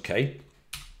options, okay?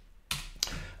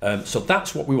 So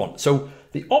that's what we want. So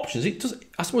the options,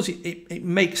 I suppose it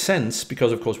makes sense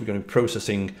because of course we're going to be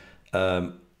processing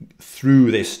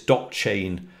through this dot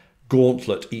chain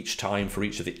gauntlet each time for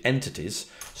each of the entities.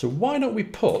 So why don't we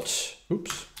put,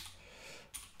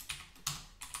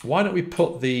 why don't we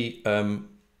put the,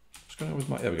 what's going on with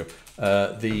my, there we go.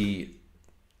 The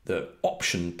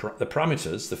option, the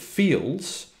parameters, the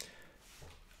fields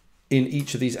in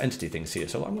each of these entity things here.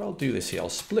 So I'll do this here. I'll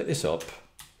split this up.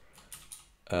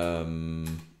 There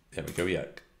we go. Yeah.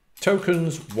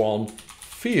 tokens1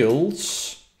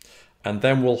 fields, and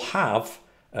then we'll have,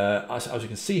 as you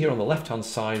can see here on the left-hand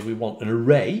side, we want an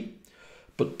array,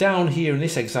 but down here in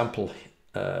this example,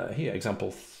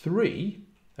 example 3,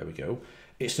 there we go,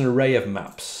 it's an array of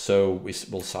maps. So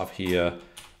we'll have here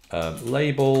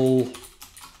label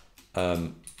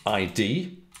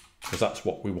ID, because that's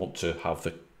what we want to have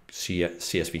the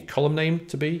CSV column name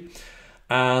to be.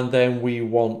 And then we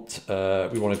want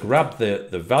to grab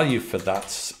the value for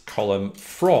that column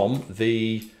from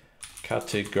the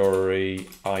category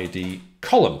ID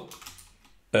column,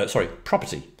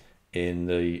 property in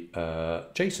the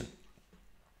JSON.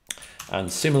 And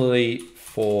similarly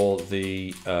for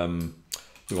the,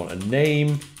 we want a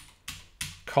name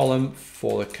column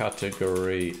for the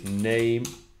category name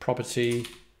property,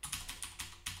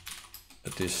 a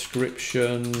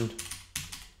description,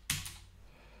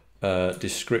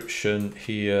 description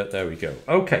here, there we go.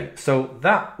 Okay, so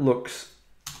that looks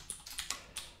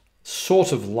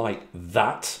sort of like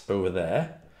that over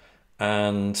there,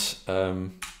 and I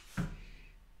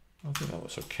think that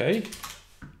looks okay.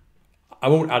 I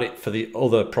won't add it for the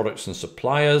other products and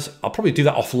suppliers. I'll probably do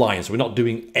that offline, so we're not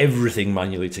doing everything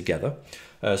manually together.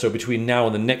 So between now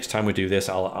and the next time we do this,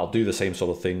 I'll do the same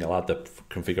sort of thing. I'll add the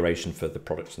configuration for the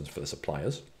products and for the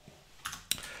suppliers.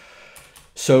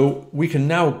 So we can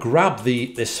now grab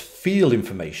this field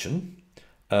information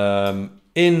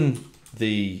in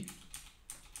the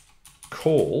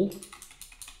call.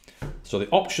 So the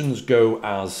options go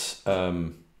as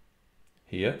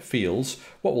here, fields.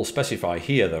 What we'll specify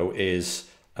here though is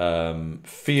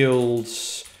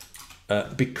fields,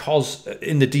 because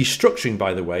in the destructuring,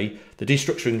 by the way, the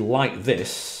destructuring like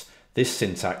this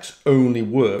syntax only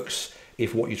works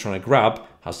if what you're trying to grab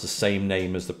has the same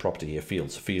name as the property here,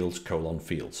 fields,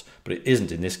 fields. But it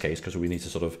isn't in this case because we need to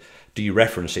sort of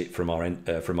dereference it from our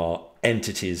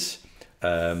entities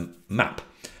map.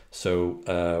 So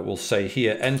we'll say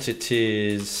here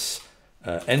entities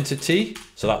entity.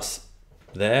 So that's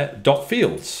there, dot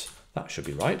fields. That should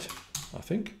be right, I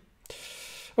think.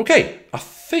 Okay, I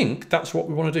think that's what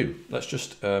we want to do. Let's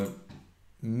just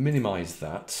minimize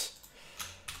that.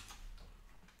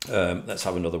 Let's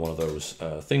have another one of those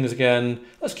things again.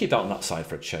 Let's keep that on that side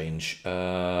for a change.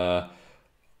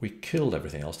 We killed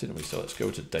everything else, didn't we? So let's go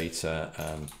to data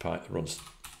and run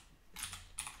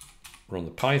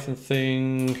the Python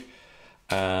thing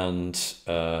and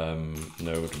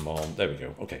node mom. There we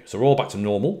go. Okay, so we're all back to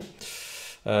normal.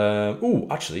 Oh,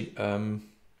 actually, I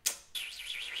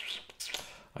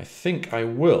think I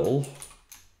will.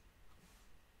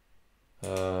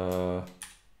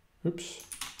 Oops.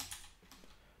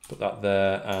 Put that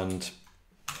there, and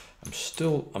I'm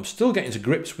still getting to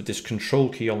grips with this control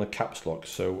key on the caps lock.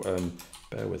 So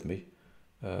bear with me.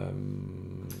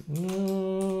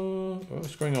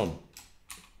 What's going on?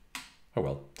 Oh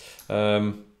well.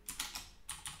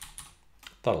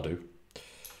 That'll do.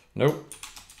 Nope.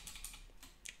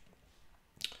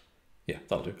 Yeah,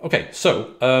 that'll do. Okay,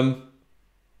 so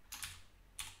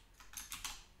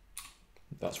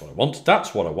that's what I want.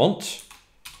 That's what I want.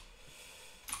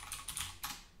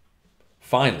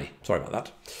 Finally, sorry about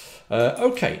that.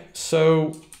 Okay,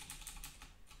 so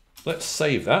let's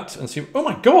save that and see. Oh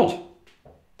my God,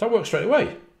 that worked straight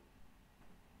away.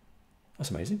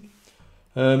 That's amazing.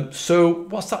 So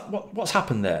what's that? What's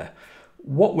happened there?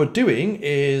 What we're doing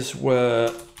is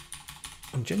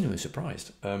I'm genuinely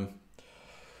surprised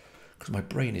because my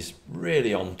brain is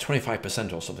really on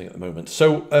 25% or something at the moment.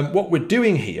 So what we're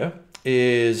doing here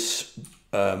is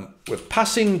we're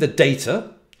passing the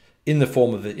data in the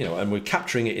form of and we're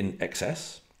capturing it in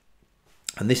XS.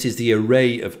 And this is the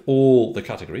array of all the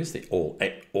categories, all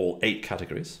 8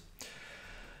 categories.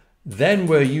 Then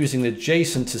we're using the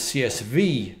JSON to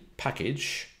CSV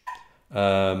package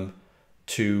to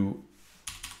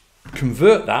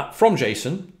convert that from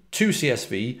JSON to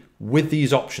CSV with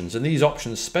these options. And these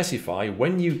options specify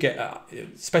when you get,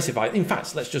 in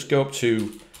fact, let's just go up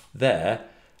to there.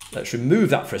 Let's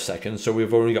remove that for a second. So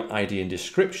we've only got ID and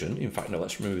description. In fact, no,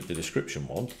 let's remove the description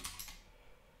one.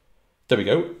 There we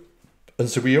go. And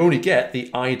so we only get the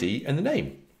ID and the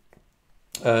name.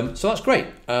 So that's great.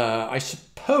 I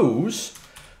suppose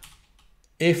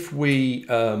if we,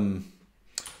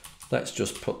 let's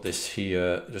just put this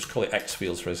here, just call it X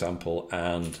fields, for example,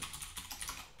 and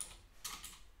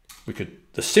we could,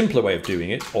 the simpler way of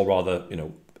doing it, or rather,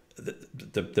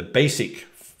 the basic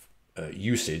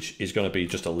usage is going to be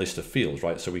just a list of fields,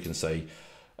 right? So we can say,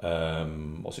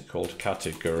 what's it called?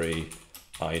 Category,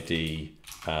 ID,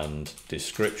 and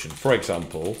description. For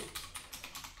example,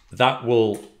 that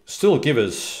will still give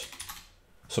us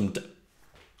some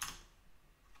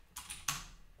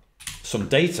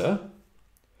data,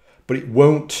 but it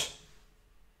won't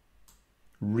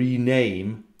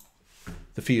rename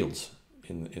the fields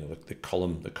in the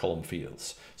column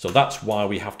fields. So that's why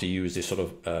we have to use this sort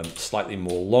of slightly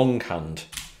more longhand,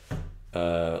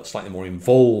 slightly more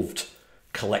involved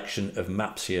collection of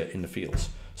maps here in the fields.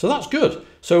 So that's good.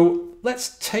 So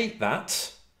let's take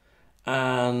that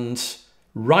and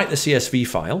write the CSV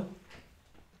file,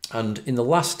 and in the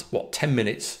last 10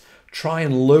 minutes try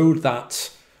and load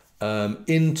that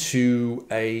into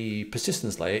a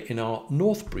persistence layer in our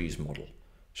Northbreeze model.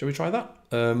 Shall we try that?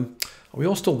 Are we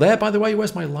all still there, by the way?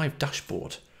 Where's my live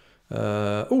dashboard?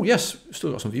 Oh yes,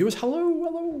 still got some viewers. Hello,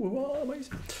 hello, oh,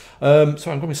 amazing.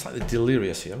 So I'm going to be slightly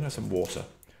delirious here. I'm going to have some water.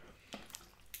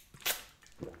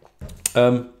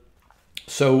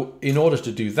 So in order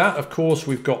to do that, of course,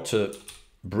 we've got to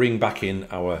bring back in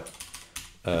our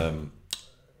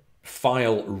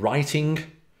file writing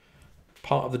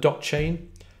part of the dot chain.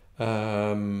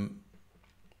 I'm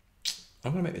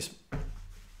going to make this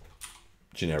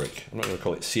generic. I'm not going to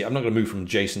call it I'm not going to move from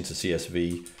JSON to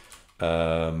CSV.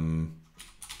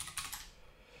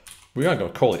 We aren't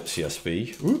going to call it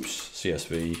CSV. Oops,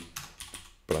 CSV.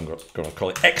 But I'm going to call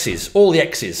it X's. All the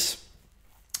X's.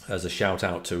 As a shout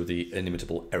out to the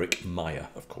inimitable Eric Meyer,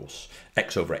 of course.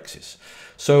 X over X's.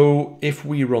 So if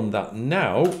we run that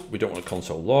now, we don't want a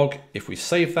console log. If we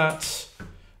save that,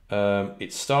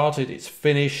 it's started, it's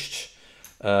finished.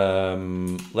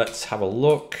 Let's have a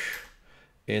look.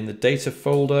 In the data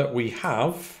folder, we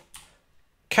have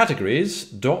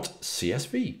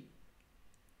categories.csv.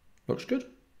 Looks good.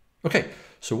 Okay,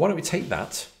 so why don't we take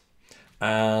that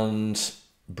and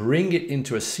bring it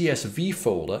into a CSV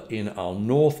folder in our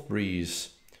Northbreeze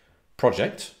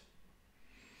project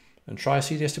and try a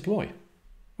CDS deploy.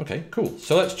 Okay, cool.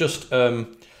 So let's just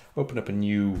open up a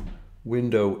new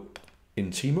window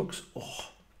in tmux. Oh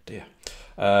dear.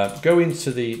 Go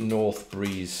into the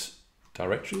Northbreeze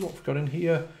directory. What we've got in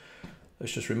here.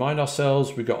 Let's just remind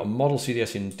ourselves, we've got a model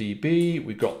CDS in DB,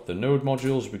 we've got the node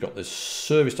modules, we've got the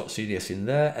service.cds in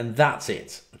there, and that's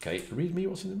it. Okay, readme,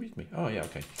 what's in the readme? Oh yeah,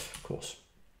 okay, of course.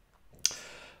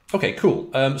 Okay, cool.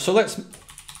 So let's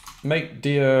make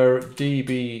dir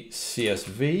db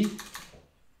csv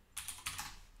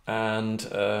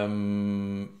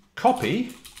and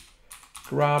copy,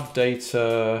 grab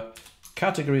data,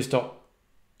 categories.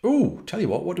 Ooh, tell you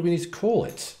what do we need to call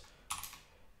it?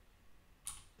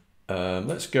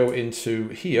 Let's go into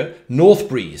here,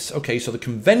 Northbreeze. Okay, so the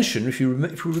convention, if we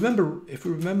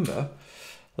remember,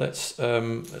 let's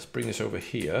bring this over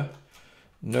here.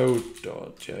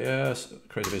 Node.js,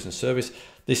 create a business service.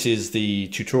 This is the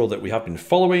tutorial that we have been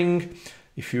following.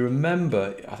 If you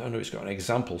remember, I don't know, it's got an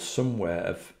example somewhere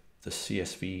of the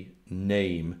CSV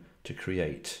name to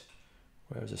create.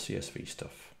 Where's the CSV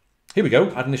stuff? Here we go,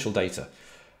 add initial data.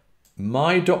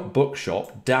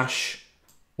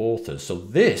 my.bookshop-authors. So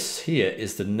this here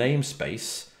is the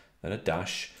namespace, then a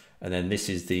dash, and then this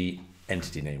is the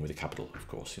entity name with a capital, of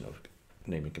course,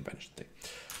 naming convention thing.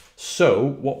 So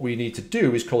what we need to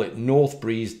do is call it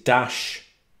Northbreeze dash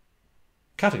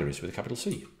categories with a capital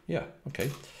C. Yeah, okay.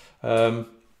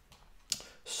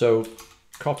 So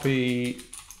copy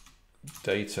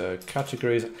data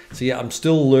categories. So yeah, I'm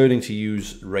still learning to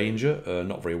use Ranger,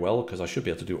 not very well, because I should be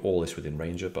able to do all this within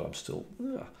Ranger, but I'm still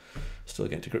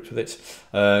getting to grips with it.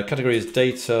 Categories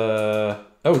data,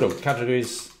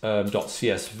 categories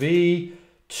 .csv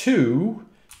to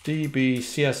db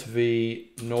csv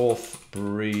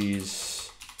Northbreeze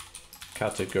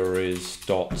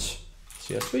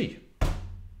categories.csv.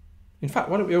 In fact,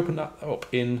 why don't we open that up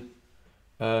in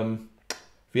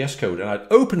VS Code? And I'd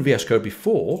opened VS Code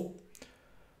before,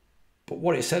 but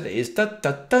what it said is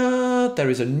there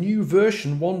is a new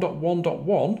version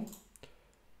 1.1.1.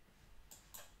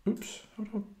 Oops,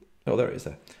 oh, there it is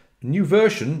there. A new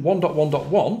version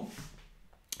 1.1.1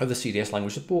 of the CDS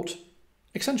language support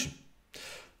extension.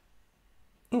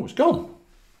 Oh, it's gone.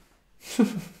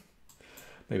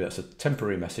 Maybe that's a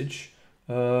temporary message.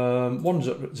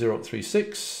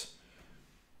 1036.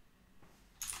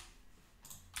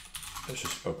 Let's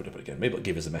just open it up again. Maybe it'll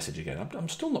give us a message again. I'm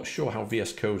still not sure how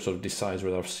VS Code sort of decides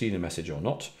whether I've seen a message or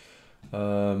not.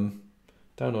 Download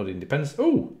independence.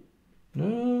 Oh,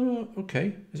 no,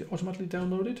 okay. Is it automatically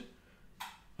downloaded?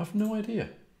 I've no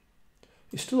idea.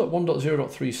 It's still at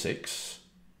 1.0.36.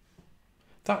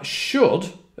 That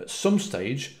should, at some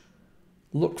stage,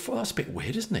 look for... That's a bit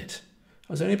weird, isn't it?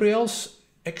 Has anybody else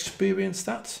experienced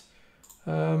that?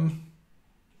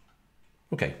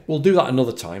 Okay, we'll do that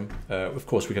another time. Of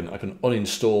course, I can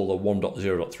uninstall the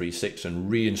 1.0.36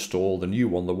 and reinstall the new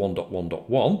one, the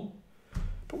 1.1.1.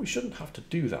 But we shouldn't have to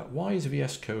do that. Why is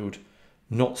VS Code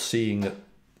not seeing that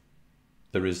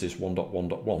there is this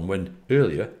 1.1.1 when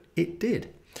earlier it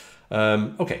did.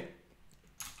 Okay,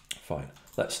 fine.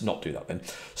 Let's not do that then.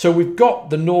 So we've got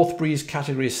the Northbreeze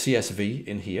category CSV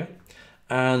in here.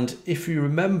 And if you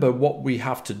remember, what we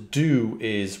have to do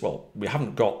is, well, we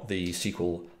haven't got the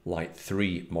SQLite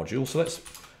 3 module. So let's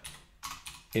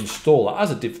install that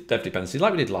as a dev dependency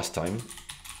like we did last time.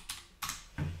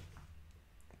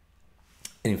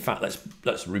 In fact,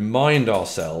 let's remind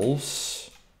ourselves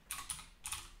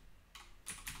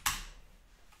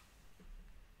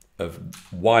of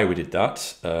why we did that.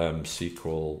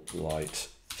 SQLite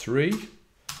 3.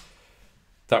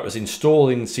 That was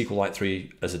installing SQLite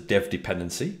 3 as a dev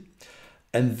dependency.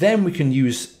 And then we can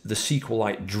use the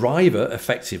SQLite driver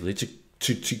effectively to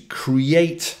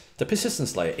create the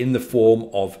persistence layer in the form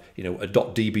of, you know, a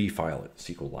 .db file,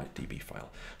 SQLite DB file.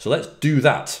 So let's do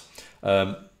that.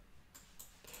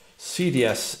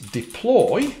 CDS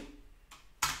deploy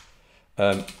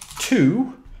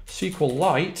to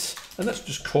SQLite, and let's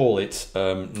just call it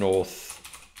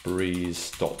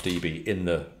Northbreeze.db in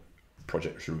the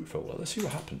project root folder. Let's see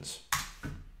what happens.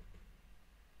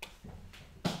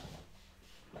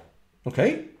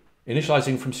 Okay,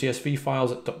 initializing from CSV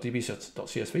files at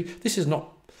 .db.csv. This is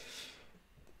not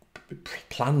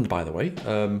planned, by the way.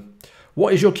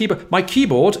 What is your keyboard? My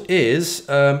keyboard is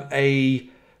a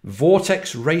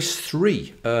Vortex Race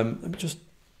 3. Let me just,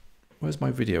 where's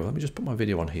my video? Let me just put my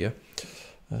video on here.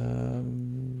 So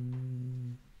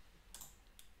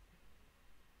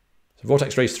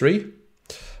Vortex Race 3,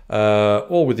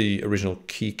 all with the original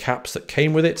keycaps that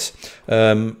came with it.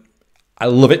 I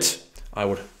love it. I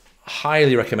would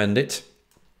highly recommend it.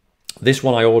 This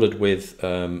one I ordered with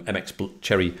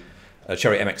Cherry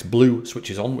MX Blue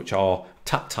switches on, which are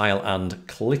tactile and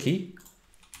clicky.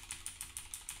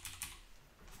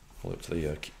 Hold up to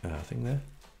the thing there.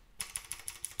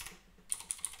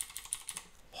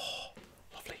 Oh,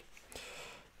 lovely.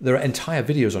 There are entire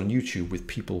videos on YouTube with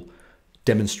people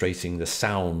demonstrating the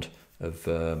sound of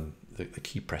the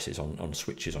key presses on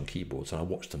switches on keyboards, and I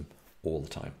watch them all the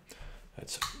time.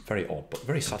 It's very odd, but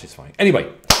very satisfying.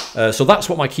 Anyway, so that's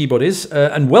what my keyboard is.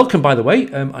 And welcome, by the way.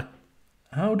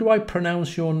 How do I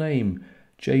pronounce your name?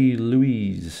 J.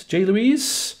 Louise. J.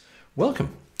 Louise,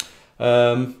 welcome.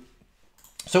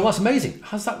 So that's amazing.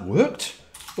 Has that worked?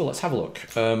 Well, let's have a look.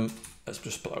 Let's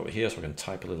just put that over here so I can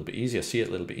type a little bit easier, see it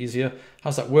a little bit easier.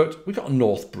 How's that worked? We've got a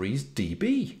Northbreeze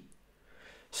DB.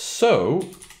 So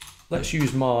let's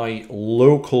use my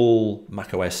local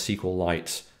macOS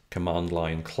SQLite command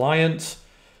line client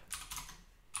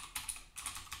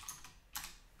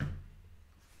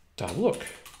to have a look.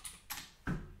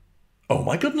 Oh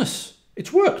my goodness,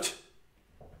 it's worked.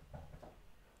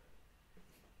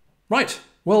 Right,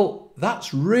 well,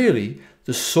 that's really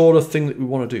the sort of thing that we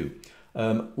want to do.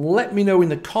 Let me know in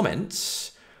the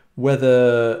comments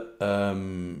whether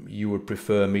you would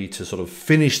prefer me to sort of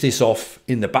finish this off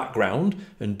in the background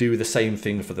and do the same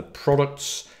thing for the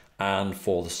products and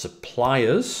for the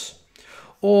suppliers,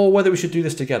 or whether we should do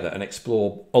this together and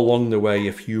explore along the way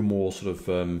a few more sort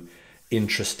of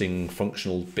interesting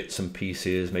functional bits and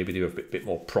pieces, maybe do a bit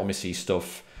more promisey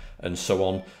stuff and so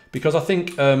on. Because I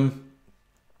think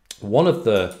one of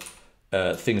the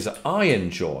things that I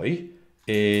enjoy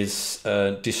is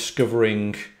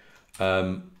discovering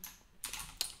that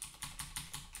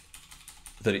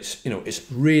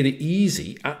it's really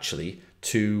easy actually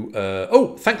to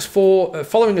oh, thanks for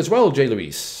following as well, J.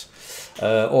 Louise,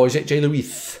 or is it J.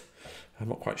 Louise? I'm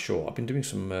not quite sure. I've been doing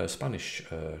some Spanish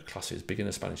classes,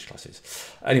 beginner Spanish classes.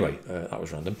 Anyway, that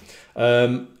was random.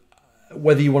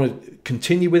 Whether you want to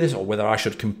continue with this or whether I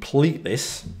should complete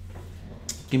this,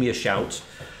 give me a shout,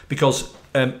 because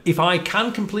if I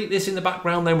can complete this in the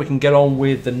background, then we can get on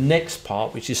with the next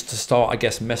part, which is to start, I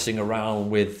guess, messing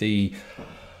around with the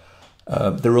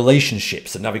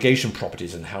relationships, the navigation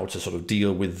properties, and how to sort of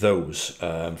deal with those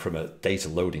from a data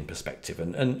loading perspective,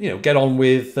 and get on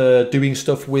with doing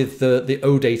stuff with the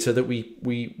OData that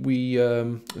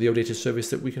the OData service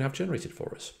that we can have generated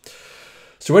for us.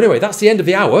 So anyway, that's the end of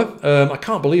the hour. I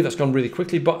can't believe that's gone really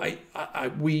quickly, but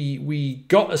we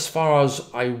got as far as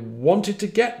I wanted to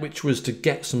get, which was to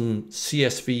get some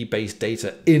CSV-based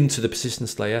data into the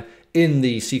persistence layer in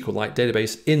the SQLite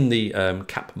database in the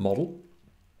CAP model.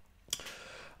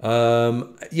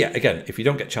 Yeah, again, if you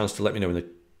don't get a chance to let me know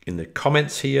in the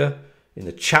comments here, in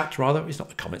the chat rather, it's not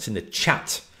the comments, in the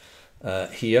chat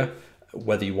here,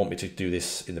 whether you want me to do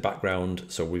this in the background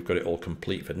so we've got it all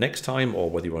complete for next time, or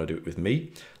whether you want to do it with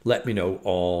me, let me know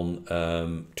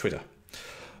on Twitter.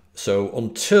 So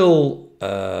until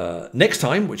next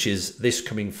time, which is this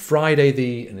coming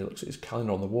Friday, and it looks at his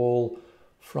calendar on the wall,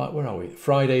 where are we?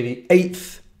 Friday the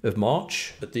 8th of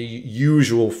March at the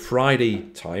usual Friday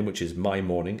time, which is my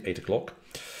morning, 8 o'clock.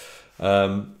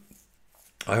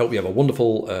 I hope you have a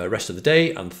wonderful rest of the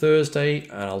day and Thursday,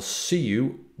 and I'll see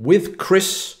you with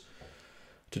Chris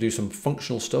to do some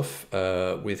functional stuff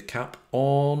with Cap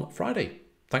on Friday.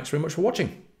 Thanks very much for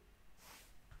watching.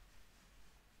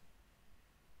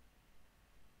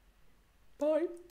 Bye.